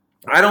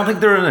I don't think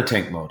they're in a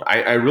tank mode.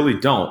 I really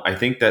don't. I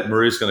think that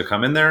Murray's going to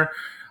come in there.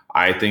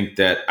 I think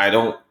that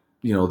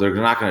they're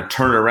not going to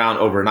turn around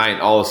overnight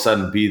and all of a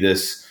sudden be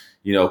this,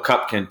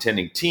 cup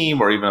contending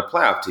team or even a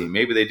playoff team.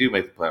 Maybe they do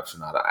make the playoffs or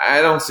not.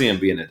 I don't see them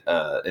being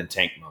in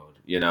tank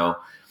mode,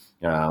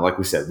 like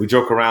we said, we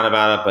joke around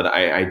about it, but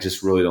I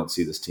just really don't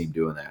see this team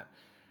doing that.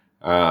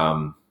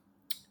 A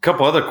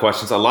couple other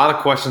questions, a lot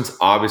of questions,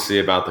 obviously,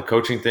 about the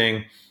coaching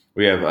thing.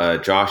 We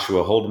have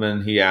Joshua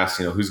Holdman. He asks,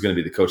 who's going to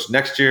be the coach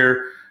next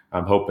year?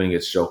 I'm hoping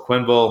it's Joe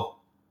Quenneville.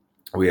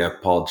 We have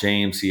Paul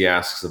James. He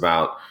asks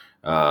about,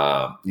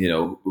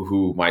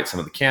 who might some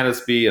of the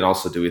candidates be, and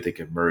also, do we think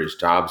if Murray's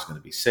job is going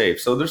to be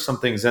safe? So there's some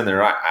things in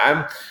there.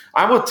 I'm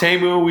with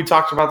Teemu. We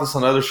talked about this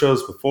on other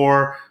shows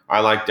before. I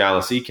like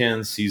Dallas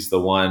Eakins. He's the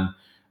one,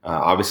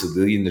 obviously,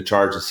 leading the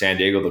charge in San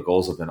Diego. The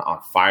goals have been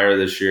on fire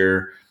this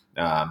year.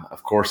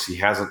 Of course, he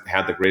hasn't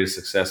had the greatest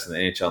success in the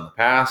NHL in the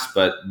past,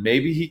 but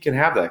maybe he can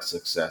have that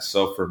success.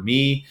 So for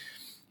me,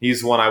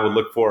 he's one I would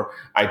look for.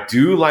 I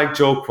do like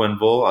Joe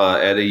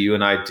Quenneville. Eddie, you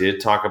and I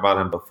did talk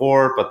about him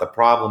before, but the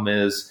problem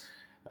is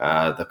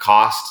the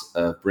cost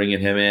of bringing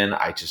him in.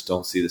 I just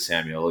don't see the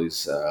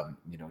Samiolis,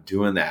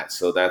 doing that.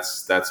 So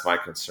that's my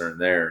concern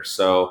there.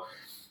 So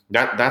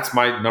that's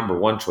my number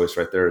one choice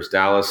right there is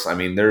Dallas. I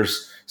mean,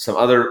 there's some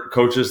other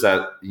coaches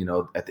that,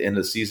 at the end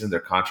of the season, their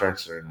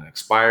contracts are going to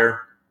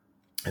expire,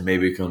 and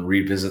maybe we can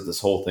revisit this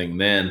whole thing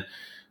then.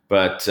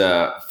 But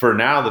for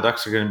now, the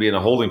Ducks are going to be in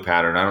a holding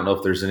pattern. I don't know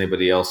if there's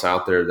anybody else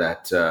out there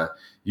that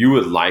you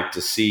would like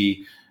to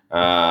see.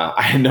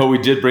 I know we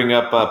did bring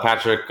up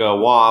Patrick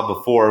Waugh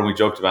before, and we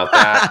joked about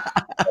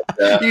that.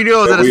 But, you knew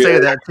I was going to say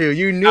that too.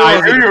 You knew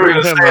I knew you were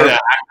going to say that.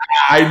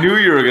 I knew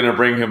you were going to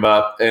bring him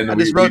up, and I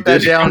just wrote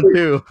that down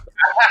too.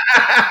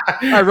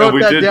 I wrote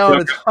that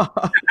down.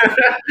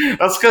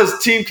 That's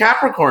because Team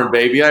Capricorn,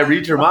 baby. I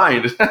read your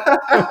mind.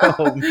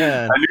 Oh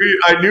man!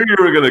 I knew you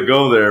were going to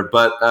go there,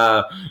 but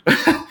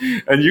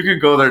and you can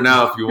go there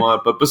now if you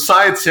want. But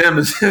besides him,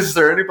 is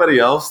there anybody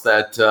else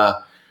that?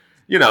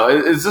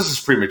 This is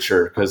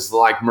premature because,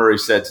 like Murray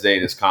said today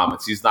in his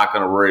comments, he's not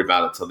going to worry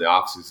about it until the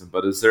offseason.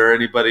 But is there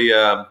anybody,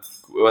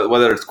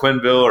 whether it's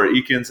Quenneville or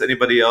Eakins,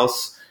 anybody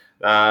else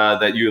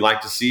that you would like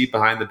to see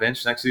behind the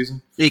bench next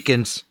season?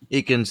 Eakins,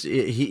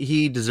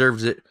 he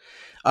deserves it.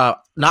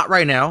 Not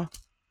right now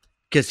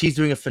because he's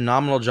doing a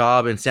phenomenal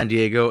job in San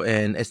Diego,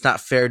 and it's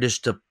not fair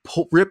just to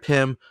rip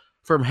him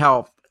from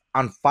how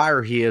on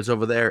fire he is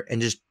over there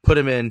and just put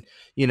him in,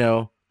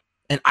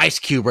 an ice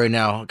cube right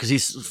now because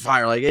he's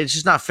fire. Like, it's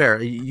just not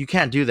fair. You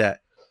can't do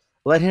that.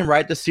 Let him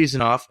write the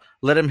season off.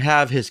 Let him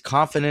have his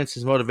confidence,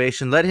 his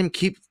motivation. Let him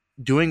keep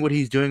doing what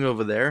he's doing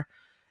over there.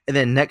 And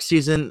then next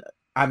season,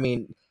 I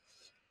mean,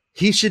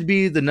 he should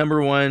be the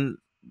number one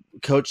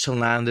coach to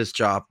land this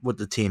job with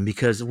the team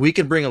because we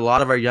can bring a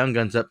lot of our young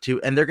guns up too,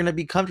 and they're going to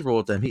be comfortable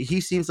with him. He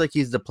seems like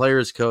he's the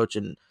player's coach,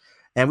 and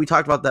we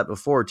talked about that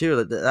before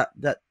too.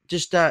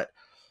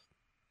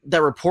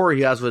 That rapport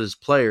he has with his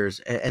players,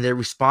 and they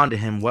respond to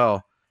him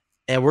well.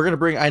 And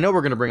I know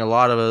we're gonna bring a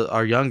lot of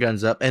our young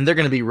guns up, and they're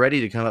gonna be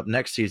ready to come up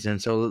next season.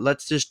 So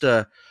let's just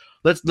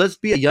let's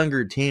be a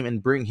younger team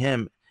and bring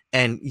him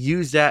and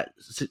use that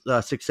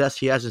success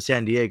he has in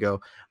San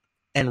Diego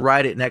and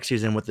ride it next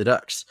season with the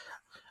Ducks.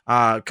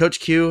 Coach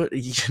Q,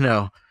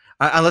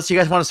 unless you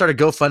guys want to start a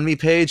GoFundMe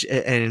page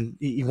and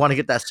you want to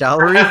get that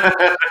salary.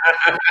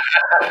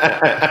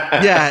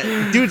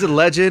 Yeah, dude's a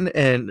legend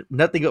and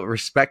nothing but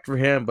respect for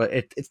him, but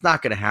it's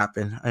not going to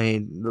happen. I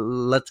mean,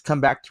 let's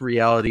come back to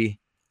reality.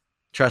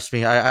 Trust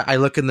me, I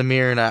look in the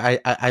mirror and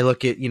I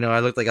look at, I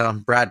look like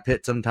I'm Brad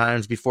Pitt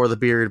sometimes before the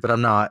beard, but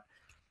I'm not.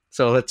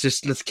 So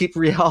let's keep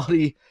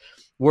reality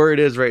where it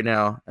is right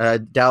now.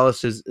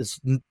 Dallas is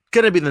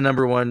going to be the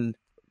number one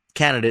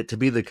candidate to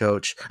be the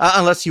coach,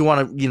 unless you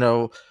want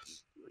to,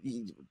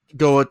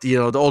 go with the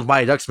old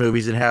Mighty Ducks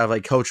movies and have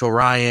like Coach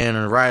Orion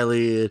and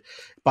Riley,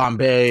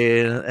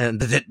 Bombay, and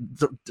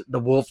the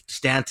Wolf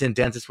Stanton,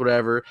 dentist,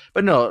 whatever.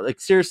 But no,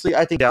 like seriously,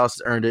 I think Dallas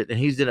has earned it, and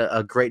he's done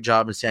a great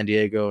job in San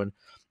Diego. And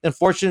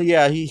unfortunately,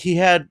 yeah, he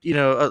had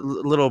a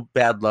little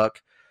bad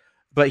luck,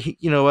 but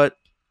you know what?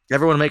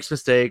 Everyone makes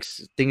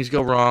mistakes. Things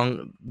go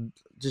wrong.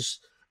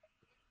 Just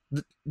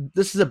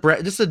this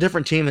is a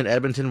different team than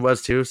Edmonton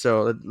was too.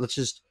 So let's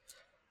just.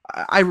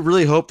 I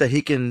really hope that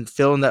he can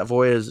fill in that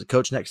void as a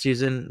coach next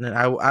season. And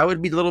I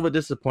would be a little bit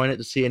disappointed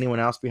to see anyone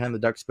else behind the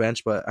Ducks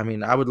bench, but I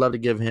mean, I would love to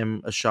give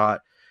him a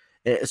shot,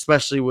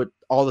 especially with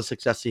all the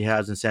success he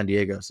has in San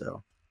Diego.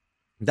 So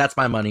that's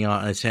my money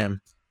on it's him.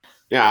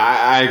 Yeah,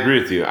 I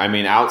agree with you. I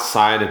mean,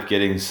 outside of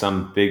getting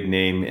some big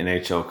name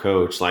NHL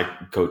coach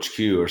like Coach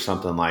Q or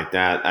something like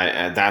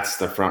that, that's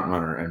the front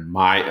runner in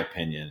my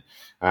opinion.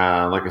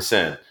 Like I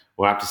said,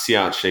 we'll have to see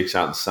how it shakes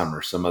out in the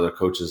summer. Some other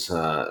coaches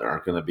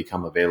are going to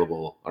become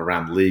available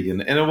around the league,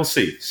 and we'll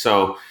see.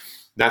 So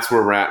that's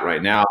where we're at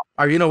right now.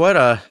 Or you know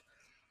what?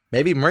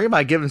 Maybe Murray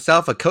might give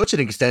himself a coaching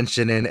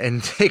extension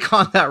and take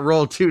on that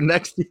role too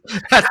next year.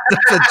 That's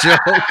a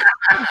joke.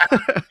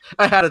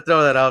 I had to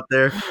throw that out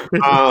there.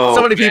 Oh,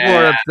 so many people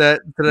are upset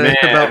today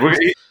about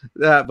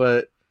that,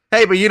 but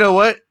hey, but you know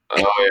what?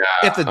 Oh,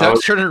 yeah. If the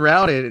Ducks turn it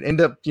around and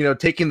end up,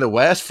 taking the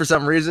West for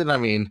some reason, I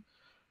mean,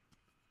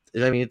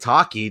 it's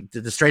hockey.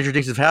 The stranger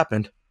things have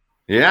happened.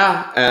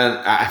 Yeah,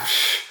 and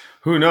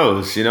who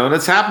knows? And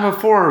it's happened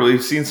before.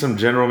 We've seen some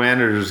general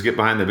managers get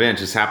behind the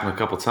bench. It's happened a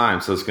couple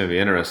times, so it's going to be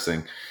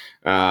interesting.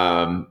 We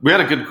had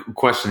a good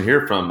question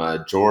here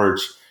from George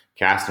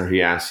Kastner.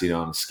 He asked,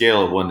 on a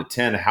scale of 1 to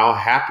 10, how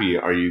happy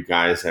are you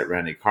guys that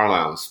Randy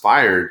Carlyle was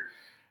fired?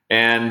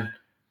 And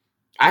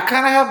I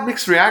kind of have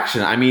mixed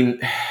reaction. I mean,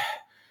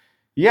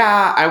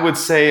 yeah, I would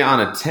say on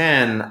a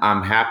 10,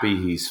 I'm happy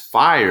he's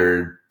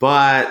fired,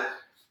 but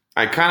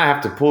I kind of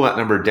have to pull that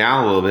number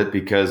down a little bit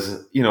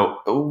because,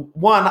 1,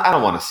 I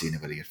don't want to see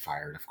anybody get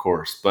fired, of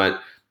course. But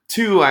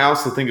 2, I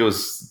also think it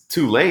was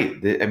too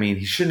late. I mean,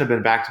 he shouldn't have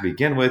been back to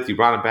begin with. You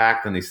brought him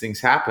back, then these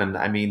things happened.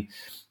 I mean,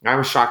 I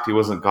was shocked he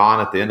wasn't gone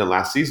at the end of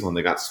last season when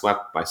they got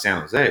swept by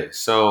San Jose.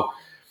 So,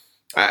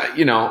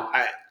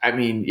 I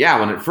mean, yeah,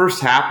 when it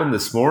first happened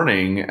this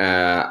morning,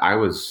 I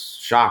was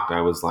shocked.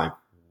 I was like,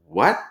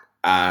 what?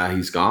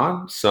 He's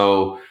gone?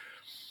 So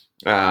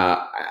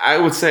I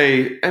would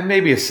say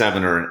maybe a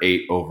 7 or an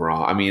 8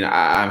 overall. I mean,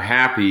 I'm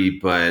happy,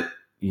 but,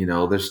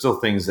 there's still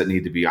things that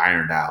need to be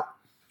ironed out.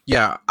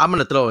 Yeah, I'm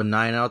going to throw a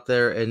 9 out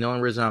there. And the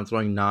only reason I'm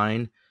throwing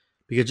 9,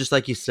 because just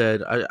like you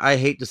said, I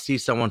hate to see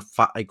someone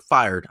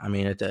fired. I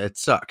mean, it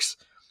sucks.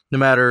 No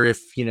matter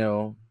if,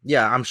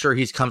 I'm sure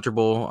he's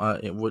comfortable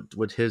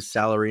with his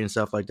salary and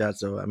stuff like that.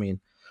 So, I mean,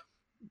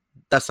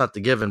 that's not the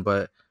given.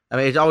 But, I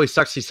mean, it always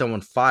sucks to see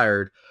someone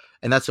fired.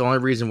 And that's the only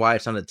reason why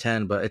it's on a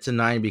 10. But it's a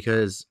 9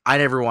 because I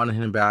never wanted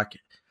him back.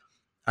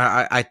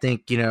 I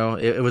think,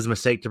 it was a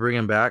mistake to bring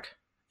him back.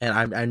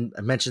 And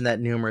I mentioned that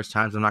numerous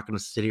times. I'm not going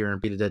to sit here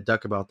and beat a dead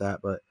duck about that.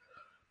 But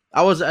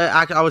I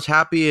was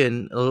happy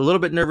and a little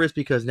bit nervous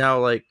because now,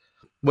 like,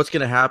 what's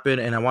going to happen?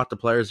 And I want the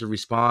players to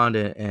respond.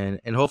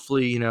 And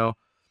hopefully,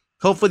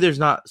 hopefully there's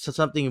not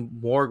something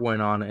more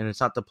going on. And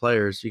it's not the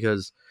players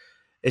because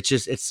it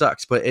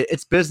sucks. But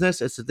it's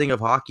business. It's the thing of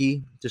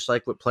hockey. Just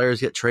like when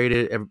players get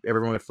traded,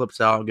 everyone flips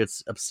out and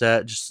gets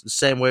upset. Just the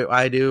same way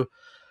I do.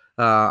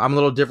 I'm a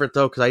little different,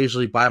 though, because I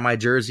usually buy my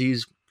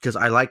jerseys because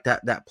I like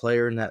that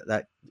player and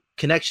that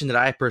connection that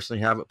I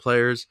personally have with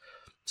players.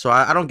 So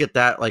I don't get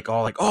that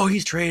oh,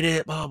 he's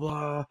traded, blah,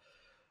 blah.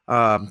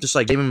 Just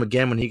like David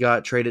McGinn when he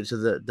got traded to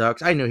the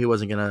Ducks. I knew he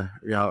wasn't going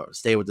to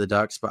stay with the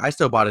Ducks, but I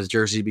still bought his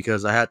jersey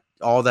because I had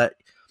all that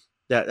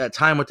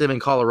time with him in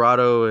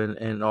Colorado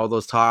and all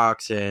those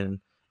talks, and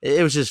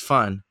it was just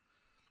fun.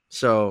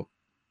 So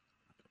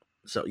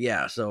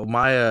yeah. So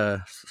my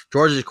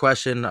George's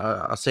question,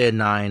 I'll say a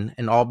 9,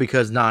 and all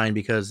because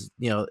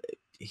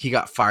he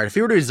got fired. If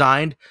he would have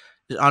resigned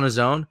on his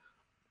own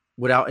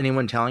without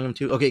anyone telling him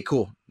to, okay,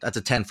 cool, that's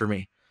a 10 for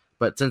me.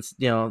 But since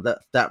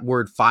that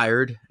word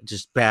fired,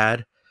 just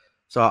bad,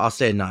 so I'll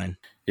say a 9.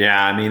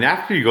 Yeah, I mean,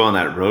 after you go on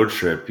that road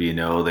trip,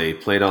 they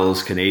played all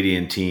those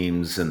Canadian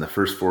teams in the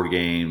first 4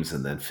 games,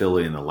 and then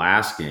Philly in the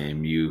last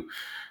game.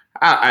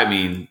 I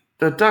mean,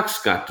 the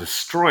Ducks got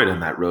destroyed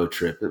on that road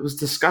trip. It was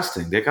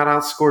disgusting. They got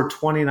outscored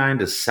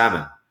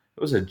 29-7.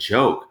 It was a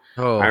joke.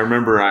 Oh, I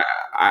remember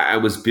I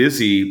was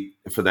busy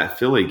for that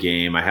Philly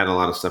game. I had a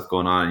lot of stuff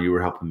going on, and you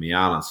were helping me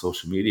out on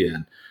social media.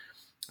 And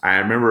I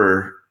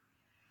remember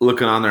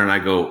looking on there, and I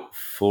go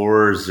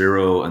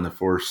 4-0 in the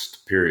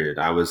first period.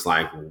 I was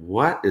like,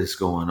 what is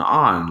going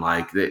on?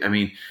 Like,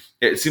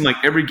 it seemed like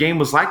every game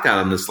was like that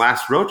on this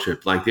last road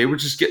trip. Like, they were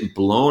just getting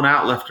blown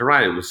out left to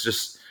right. It was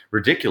just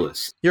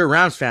ridiculous. you're a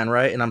Rams fan,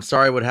 right? And I'm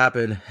sorry what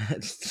happened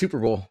at Super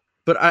Bowl.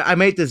 But I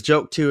made this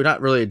joke too.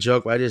 Not really a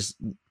joke, but I just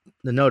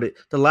noted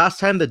the last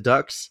time the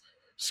Ducks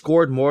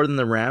scored more than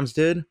the Rams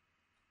did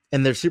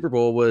in their Super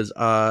Bowl was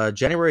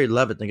January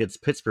 11th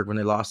against Pittsburgh when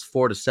they lost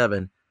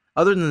 4-7.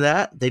 Other than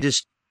that, they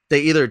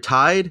either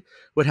tied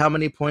with how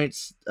many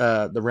points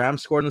the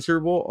Rams scored in the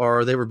Super Bowl,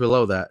 or they were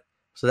below that.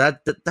 So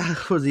that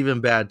was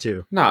even bad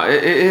too. No,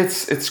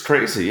 it's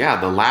crazy. Yeah,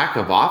 the lack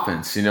of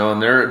offense,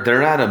 and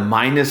they're at a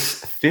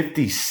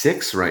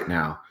 -56 right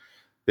now.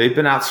 They've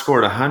been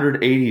outscored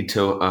 180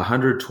 to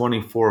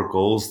 124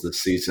 goals this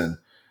season.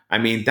 I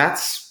mean,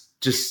 that's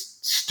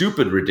just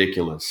stupid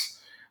ridiculous.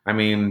 I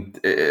mean,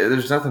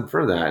 there's nothing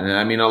for that. And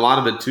I mean, a lot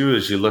of it too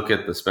is you look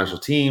at the special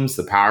teams,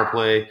 the power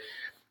play.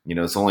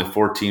 It's only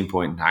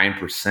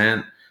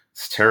 14.9%.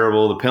 It's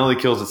terrible. The penalty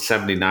kills at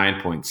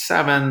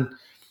 79.7.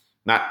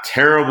 Not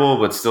terrible,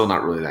 but still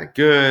not really that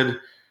good.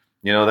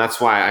 That's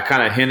why I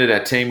kind of hinted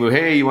at Tamu,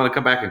 hey, you want to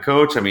come back and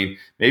coach? I mean,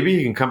 maybe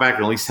you can come back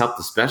and at least help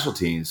the special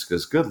teams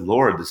because, good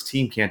Lord, this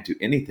team can't do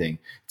anything.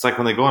 It's like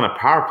when they go on a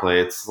power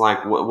play, it's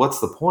like, what's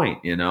the point,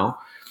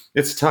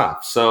 It's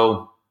tough.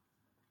 So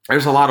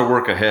there's a lot of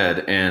work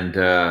ahead. And,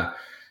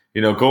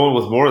 going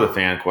with more of the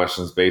fan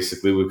questions,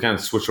 basically, we've kind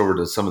of switched over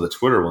to some of the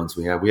Twitter ones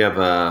we have. We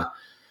have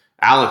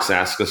Alex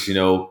asked us,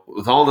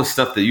 with all the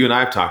stuff that you and I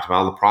have talked about,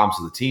 all the problems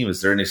with the team,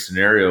 is there any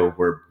scenario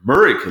where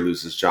Murray could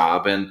lose his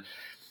job? And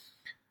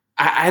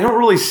I don't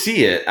really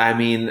see it. I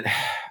mean,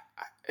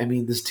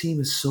 this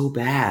team is so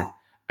bad.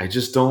 I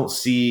just don't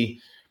see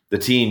the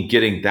team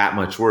getting that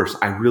much worse.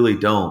 I really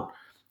don't.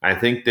 I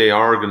think they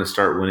are going to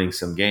start winning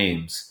some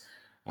games.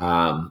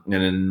 And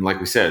then,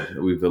 like we said,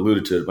 we've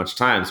alluded to it a bunch of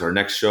times. Our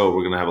next show,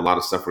 we're going to have a lot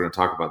of stuff. We're going to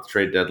talk about the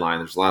trade deadline.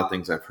 There's a lot of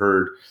things I've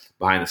heard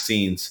behind the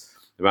scenes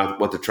about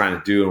what they're trying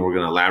to do, and we're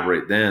going to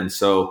elaborate then.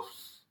 So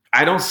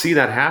I don't see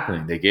that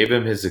happening. They gave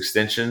him his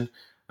extension,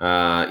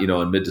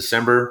 in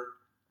mid-December.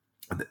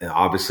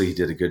 Obviously, he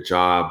did a good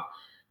job,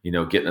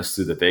 getting us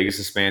through the Vegas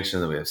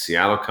expansion. Then we have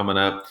Seattle coming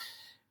up.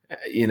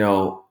 The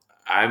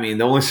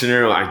only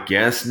scenario, I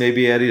guess,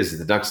 maybe, Eddie, is that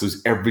the Ducks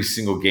lose every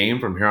single game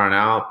from here on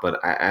out.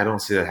 But I don't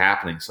see that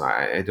happening. So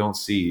I don't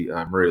see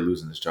Murray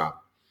losing his job.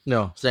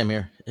 No, same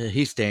here.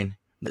 He's staying.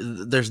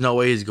 There's no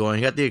way he's going.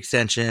 He got the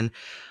extension.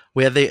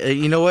 We have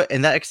you know what?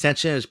 And that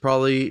extension is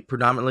probably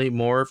predominantly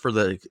more for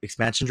the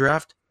expansion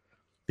draft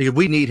because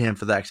we need him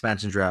for that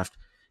expansion draft.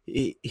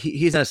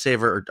 He's going to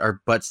save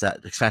our butts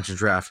that expansion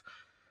draft.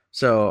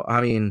 So, I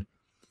mean,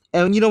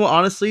 and you know what?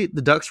 Honestly,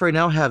 the Ducks right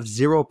now have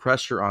zero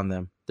pressure on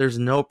them. There's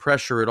no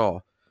pressure at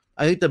all.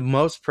 I think the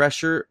most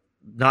pressure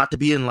not to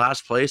be in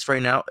last place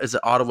right now is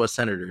the Ottawa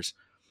Senators.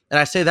 And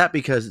I say that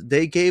because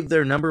they gave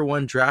their number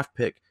one draft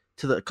pick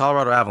to the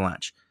Colorado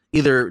Avalanche,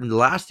 either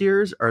last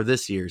year's or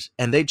this year's.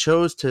 And they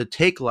chose to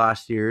take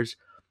last year's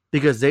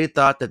because they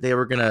thought that they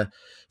were going to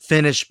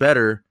finish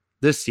better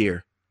this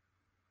year.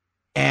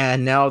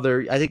 And now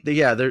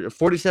they're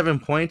 47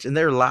 points and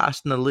they're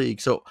last in the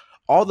league. So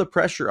all the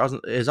pressure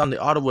is on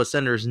the Ottawa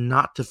Senators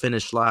not to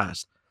finish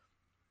last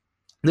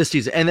this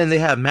season. And then they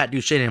have Matt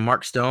Duchene and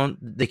Mark Stone.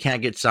 They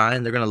can't get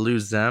signed. They're going to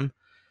lose them.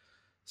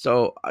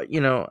 So,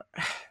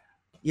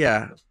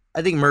 yeah,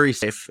 I think Murray's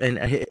safe. And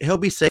he'll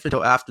be safe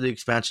until after the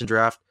expansion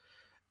draft.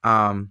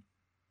 Even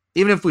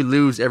if we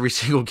lose every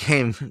single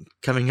game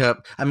coming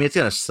up, I mean, it's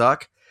going to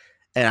suck.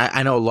 And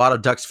I know a lot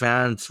of Ducks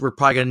fans, we're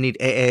probably going to need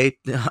AA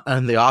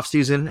in the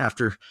offseason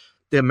after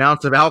the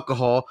amounts of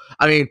alcohol.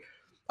 I mean,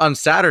 on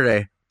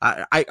Saturday,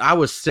 I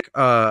was sick.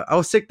 I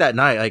was sick that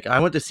night. Like, I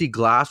went to see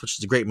Glass, which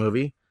is a great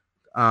movie.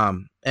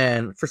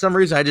 And for some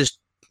reason, I just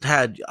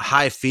had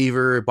high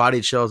fever, body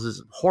chills. This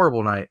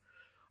horrible night.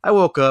 I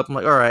woke up. I'm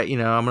like, all right,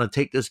 I'm going to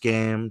take this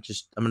game.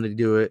 I'm going to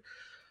do it.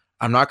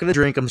 I'm not going to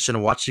drink. I'm just going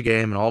to watch the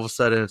game. And all of a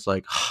sudden, it's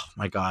like, oh,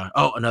 my God.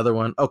 Oh, another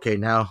one. Okay,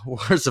 now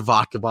where's the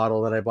vodka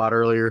bottle that I bought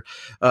earlier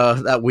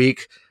that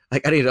week?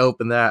 Like, I need to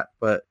open that.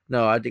 But,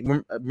 no, I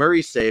think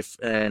Murray's safe.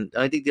 And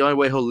I think the only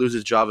way he'll lose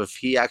his job if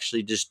he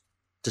actually just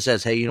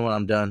says, hey, you know what?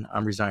 I'm done.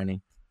 I'm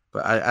resigning.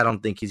 But I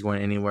don't think he's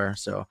going anywhere.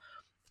 So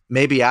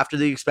maybe after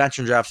the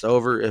expansion draft's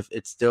over, if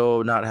it's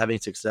still not having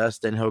success,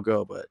 then he'll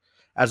go. But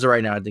as of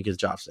right now, I think his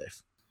job's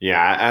safe.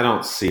 Yeah, I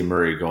don't see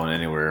Murray going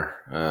anywhere.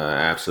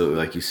 Absolutely,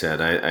 like you said,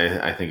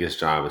 I think his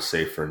job is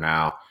safe for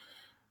now.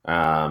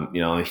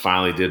 He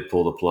finally did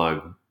pull the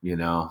plug.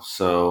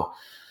 So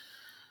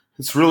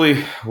it's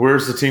really,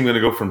 where's the team going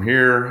to go from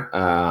here?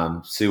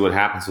 See what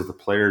happens with the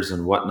players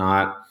and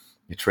whatnot.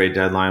 The trade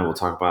deadline, we'll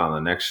talk about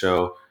on the next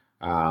show.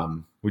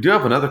 We do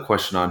have another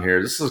question on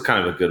here. This is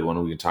kind of a good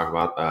one we can talk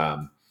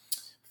about.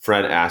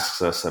 Fred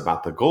asks us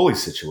about the goalie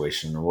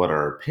situation and what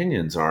our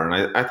opinions are.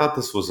 And I thought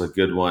this was a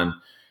good one,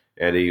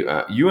 Eddie.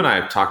 You and I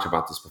have talked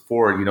about this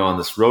before. On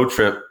this road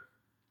trip,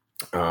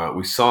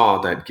 we saw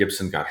that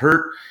Gibson got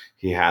hurt.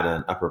 He had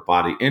an upper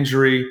body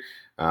injury.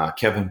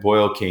 Kevin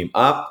Boyle came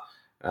up.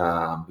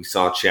 We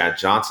saw Chad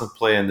Johnson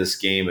play in this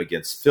game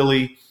against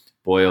Philly.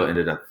 Boyle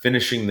ended up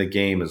finishing the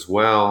game as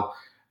well.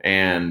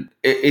 And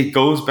it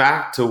goes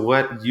back to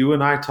what you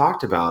and I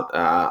talked about.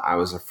 I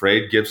was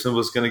afraid Gibson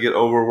was going to get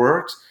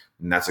overworked,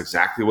 and that's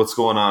exactly what's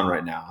going on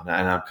right now.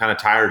 And I'm kind of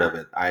tired of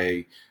it.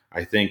 I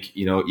think,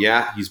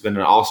 he's been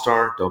an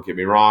all-star. Don't get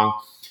me wrong.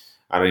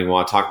 I don't even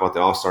want to talk about the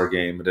all-star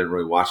game. I didn't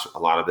really watch a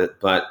lot of it.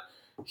 But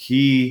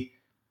they've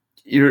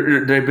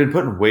been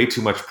putting way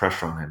too much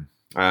pressure on him.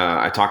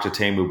 I talked to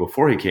Tamu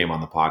before he came on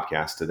the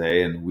podcast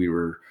today, and we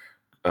were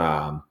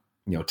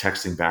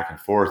texting back and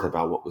forth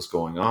about what was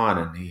going on.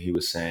 And he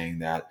was saying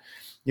that,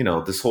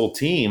 this whole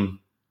team,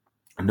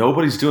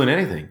 nobody's doing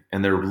anything.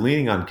 And they're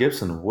leaning on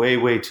Gibson way,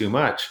 way too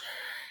much.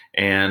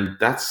 And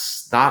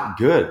that's not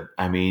good.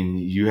 I mean,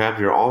 you have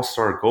your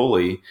all-star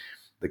goalie,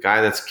 the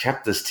guy that's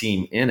kept this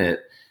team in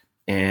it,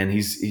 and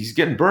he's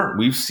getting burnt.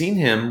 We've seen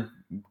him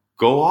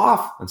go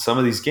off in some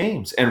of these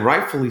games, and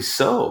rightfully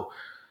so.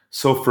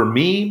 So for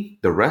me,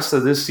 the rest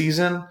of this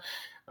season,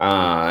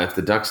 if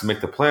the Ducks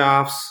make the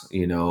playoffs,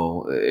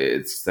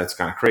 that's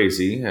kind of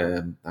crazy.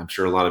 I'm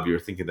sure a lot of you are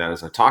thinking that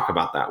as I talk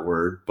about that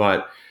word,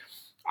 but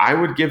I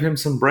would give him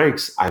some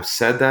breaks. I've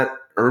said that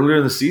earlier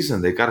in the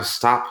season. They've got to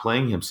stop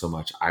playing him so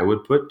much. I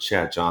would put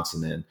Chad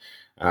Johnson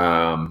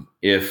in.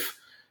 If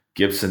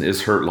Gibson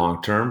is hurt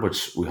long-term,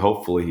 which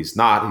hopefully he's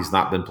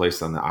not been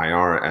placed on the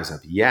IR as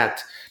of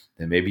yet,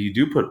 then maybe you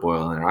do put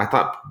Boyle in there. I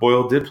thought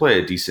Boyle did play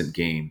a decent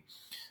game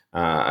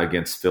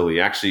against Philly.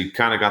 Actually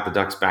kind of got the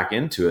Ducks back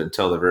into it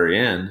until the very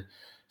end.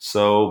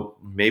 So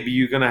maybe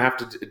you're going to have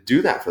to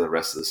do that for the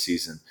rest of the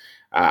season.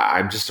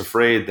 I'm just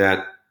afraid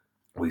that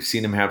we've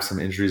seen him have some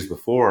injuries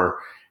before,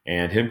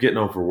 and him getting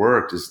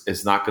overworked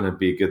is not going to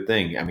be a good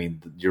thing. I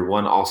mean, you're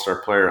one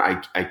all-star player.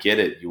 I get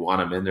it. You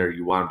want him in there.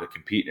 You want him to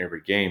compete in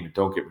every game. And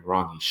don't get me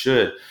wrong, he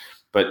should.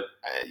 But,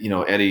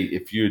 Eddie,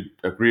 if you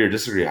agree or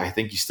disagree, I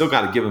think you still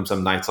got to give him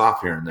some nights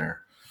off here and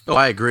there. Oh,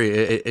 I agree.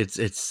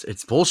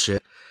 It's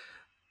bullshit.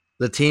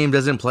 The team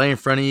doesn't play in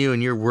front of you,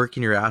 and you're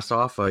working your ass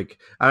off. Like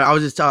I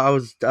was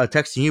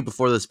texting you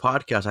before this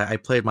podcast. I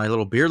played my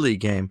little beer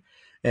league game,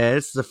 and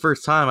it's the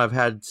first time I've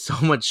had so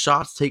much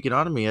shots taken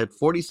on me. I had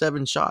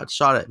 47 shots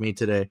shot at me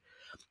today,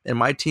 and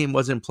my team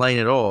wasn't playing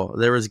at all.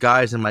 There was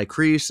guys in my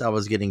crease. I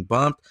was getting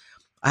bumped.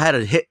 I had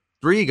to hit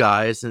 3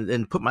 guys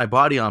and put my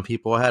body on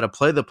people. I had to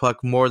play the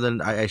puck more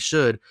than I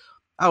should.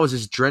 I was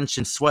just drenched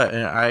in sweat,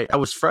 and I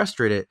was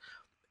frustrated.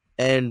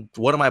 And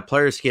one of my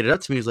players skated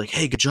up to me. He was like,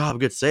 "Hey, good job,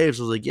 good saves."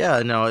 I was like,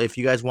 "Yeah, no, if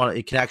you guys want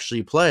it can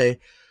actually play,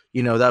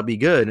 that'd be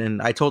good."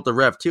 And I told the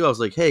ref too. I was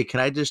like, "Hey, can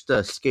I just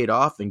skate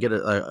off and get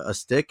a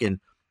stick, and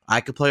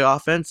I could play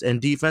offense and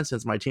defense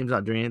since my team's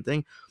not doing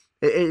anything?"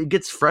 It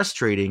gets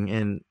frustrating,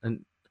 and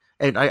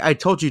I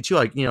told you too,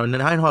 like now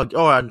I know how.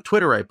 On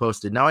Twitter I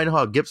posted. Now I know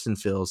how Gibson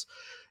feels.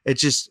 It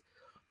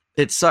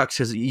sucks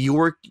because you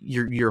work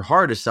your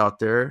hardest out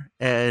there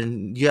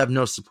and you have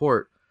no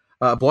support.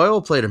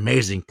 Boyle played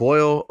amazing.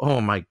 Boyle,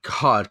 oh my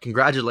God,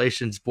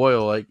 congratulations,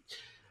 Boyle! Like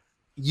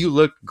you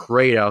look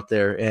great out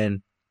there,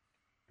 and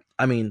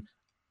I mean,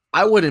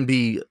 I wouldn't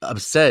be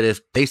upset if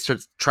they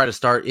try to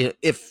start.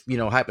 If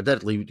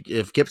hypothetically,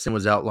 if Gibson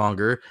was out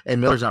longer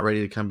and Miller's not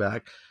ready to come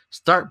back,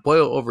 start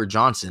Boyle over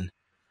Johnson.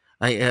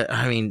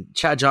 I mean,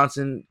 Chad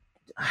Johnson,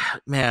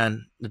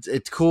 man,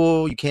 it's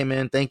cool. You came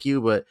in, thank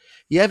you, but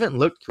you haven't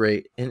looked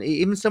great, and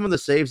even some of the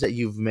saves that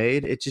you've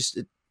made,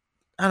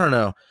 I don't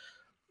know.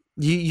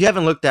 You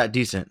haven't looked that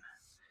decent.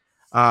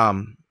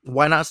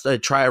 Why not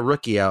try a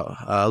rookie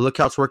out? Look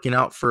how it's working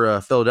out for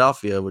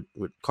Philadelphia with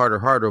Carter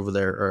Hart over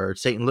there, or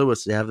St.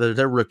 Louis. They have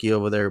their rookie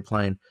over there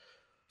playing.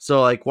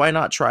 So, why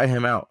not try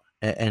him out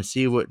and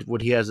see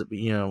what he has,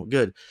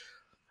 good.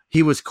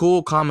 He was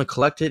cool, calm, and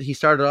collected. He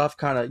started off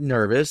kind of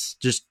nervous,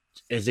 just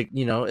as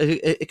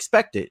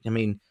expected. I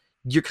mean,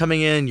 you're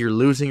coming in, you're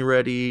losing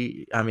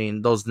already. I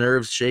mean, those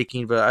nerves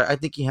shaking, but I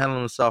think he handled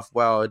himself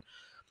well.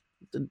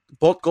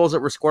 Both goals that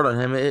were scored on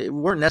him, it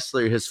weren't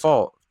necessarily his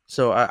fault.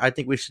 So I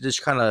think we should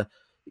just kind of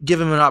give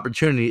him an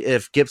opportunity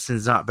if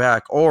Gibson's not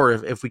back, or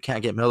if we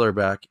can't get Miller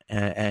back,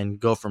 and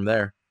go from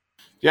there.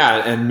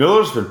 Yeah, and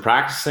Miller's been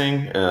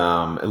practicing.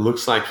 It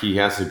looks like he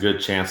has a good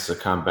chance to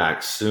come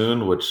back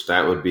soon, which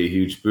that would be a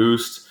huge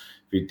boost.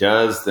 If he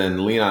does,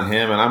 then lean on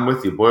him. And I'm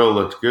with you. Boyle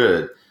looked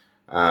good.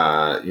 His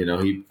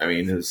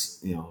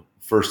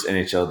first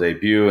NHL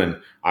debut,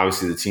 and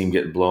obviously the team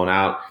getting blown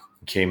out,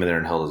 he came in there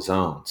and held his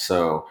own.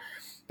 So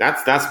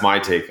that's my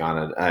take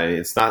on it.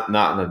 It's not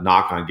a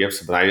knock on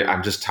Gibson, but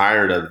I'm just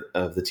tired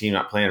of the team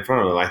not playing in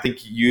front of him. I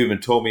think you even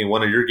told me in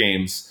one of your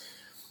games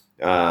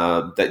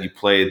that you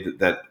played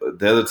that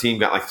the other team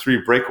got like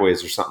 3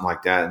 breakaways or something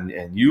like that,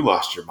 and you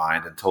lost your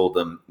mind and told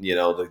them,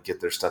 to get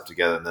their stuff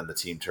together, and then the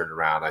team turned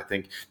around. I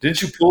think,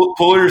 didn't you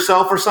pull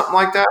yourself or something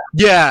like that?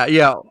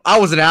 Yeah. I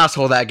was an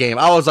asshole that game.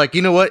 I was like,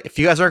 you know what? If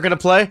you guys aren't going to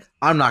play,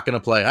 I'm not going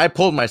to play. I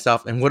pulled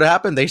myself, and what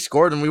happened? They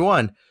scored and we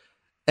won.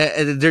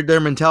 And their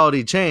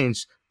mentality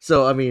changed.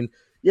 So, I mean,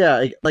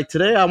 yeah, like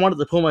today I wanted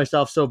to pull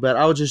myself so bad.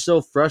 I was just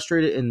so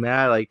frustrated and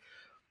mad. Like,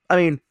 I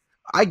mean,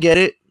 I get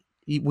it.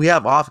 We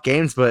have off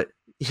games, but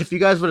if you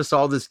guys would have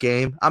solved this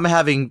game, I'm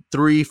having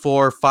 3,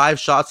 4, 5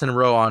 shots in a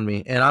row on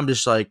me, and I'm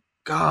just like,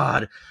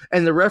 God.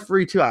 And the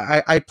referee too.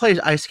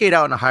 I skate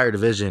out in a higher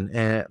division,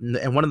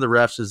 and one of the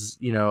refs is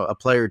a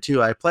player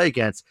too I play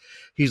against.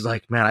 He's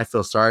like, man, I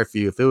feel sorry for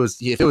you. If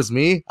it was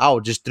me, I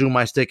would just threw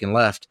my stick and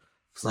left.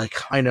 It's like,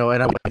 I know,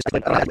 and I'm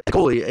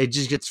goalie. It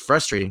just gets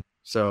frustrating.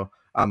 So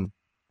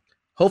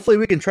hopefully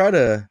we can try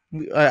to.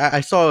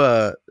 I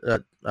saw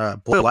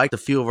Boyle liked a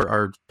few of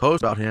our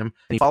posts about him,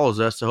 and he follows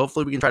us. So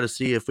hopefully we can try to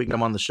see if we can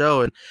come on the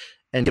show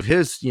and give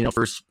his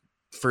first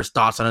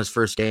thoughts on his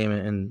first game,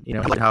 and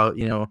how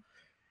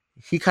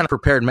he kind of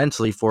prepared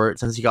mentally for it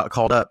since he got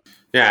called up.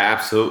 Yeah,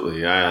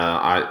 absolutely.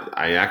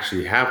 I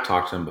actually have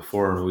talked to him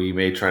before, and we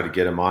may try to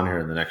get him on here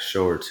in the next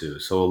show or two.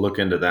 So we'll look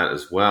into that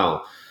as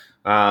well.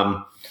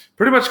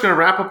 Pretty much going to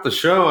wrap up the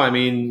show. I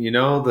mean,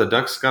 the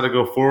Ducks got to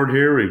go forward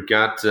here. We've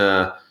got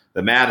the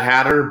Mad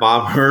Hatter,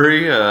 Bob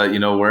Murray,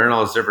 wearing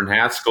all his different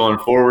hats going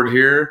forward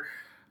here.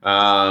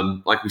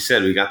 Like we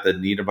said, we got the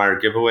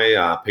Niedermeyer giveaway,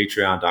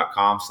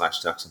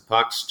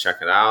 patreon.com/ducksandpucks. Check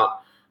it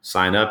out.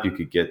 Sign up. You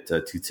could get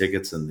 2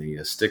 tickets and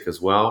the stick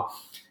as well.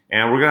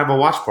 And we're going to have a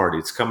watch party.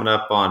 It's coming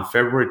up on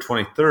February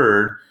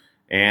 23rd,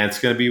 and it's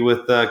going to be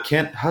with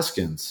Kent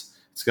Huskins.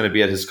 It's going to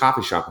be at his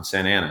coffee shop in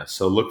Santa Ana.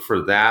 So look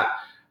for that.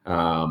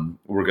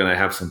 We're going to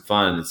have some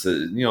fun. It's a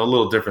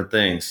little different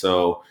thing.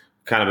 So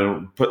kind of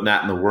been putting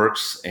that in the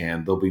works,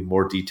 and there'll be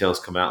more details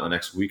coming out in the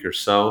next week or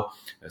so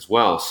as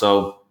well.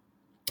 So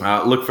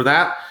look for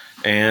that,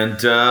 and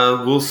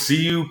we'll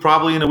see you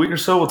probably in a week or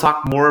so. We'll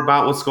talk more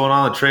about what's going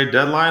on the trade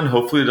deadline.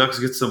 Hopefully the Ducks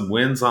get some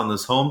wins on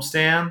this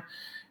homestand,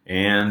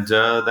 and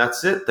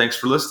that's it. Thanks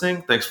for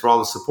listening. Thanks for all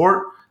the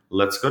support.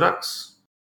 Let's go Ducks.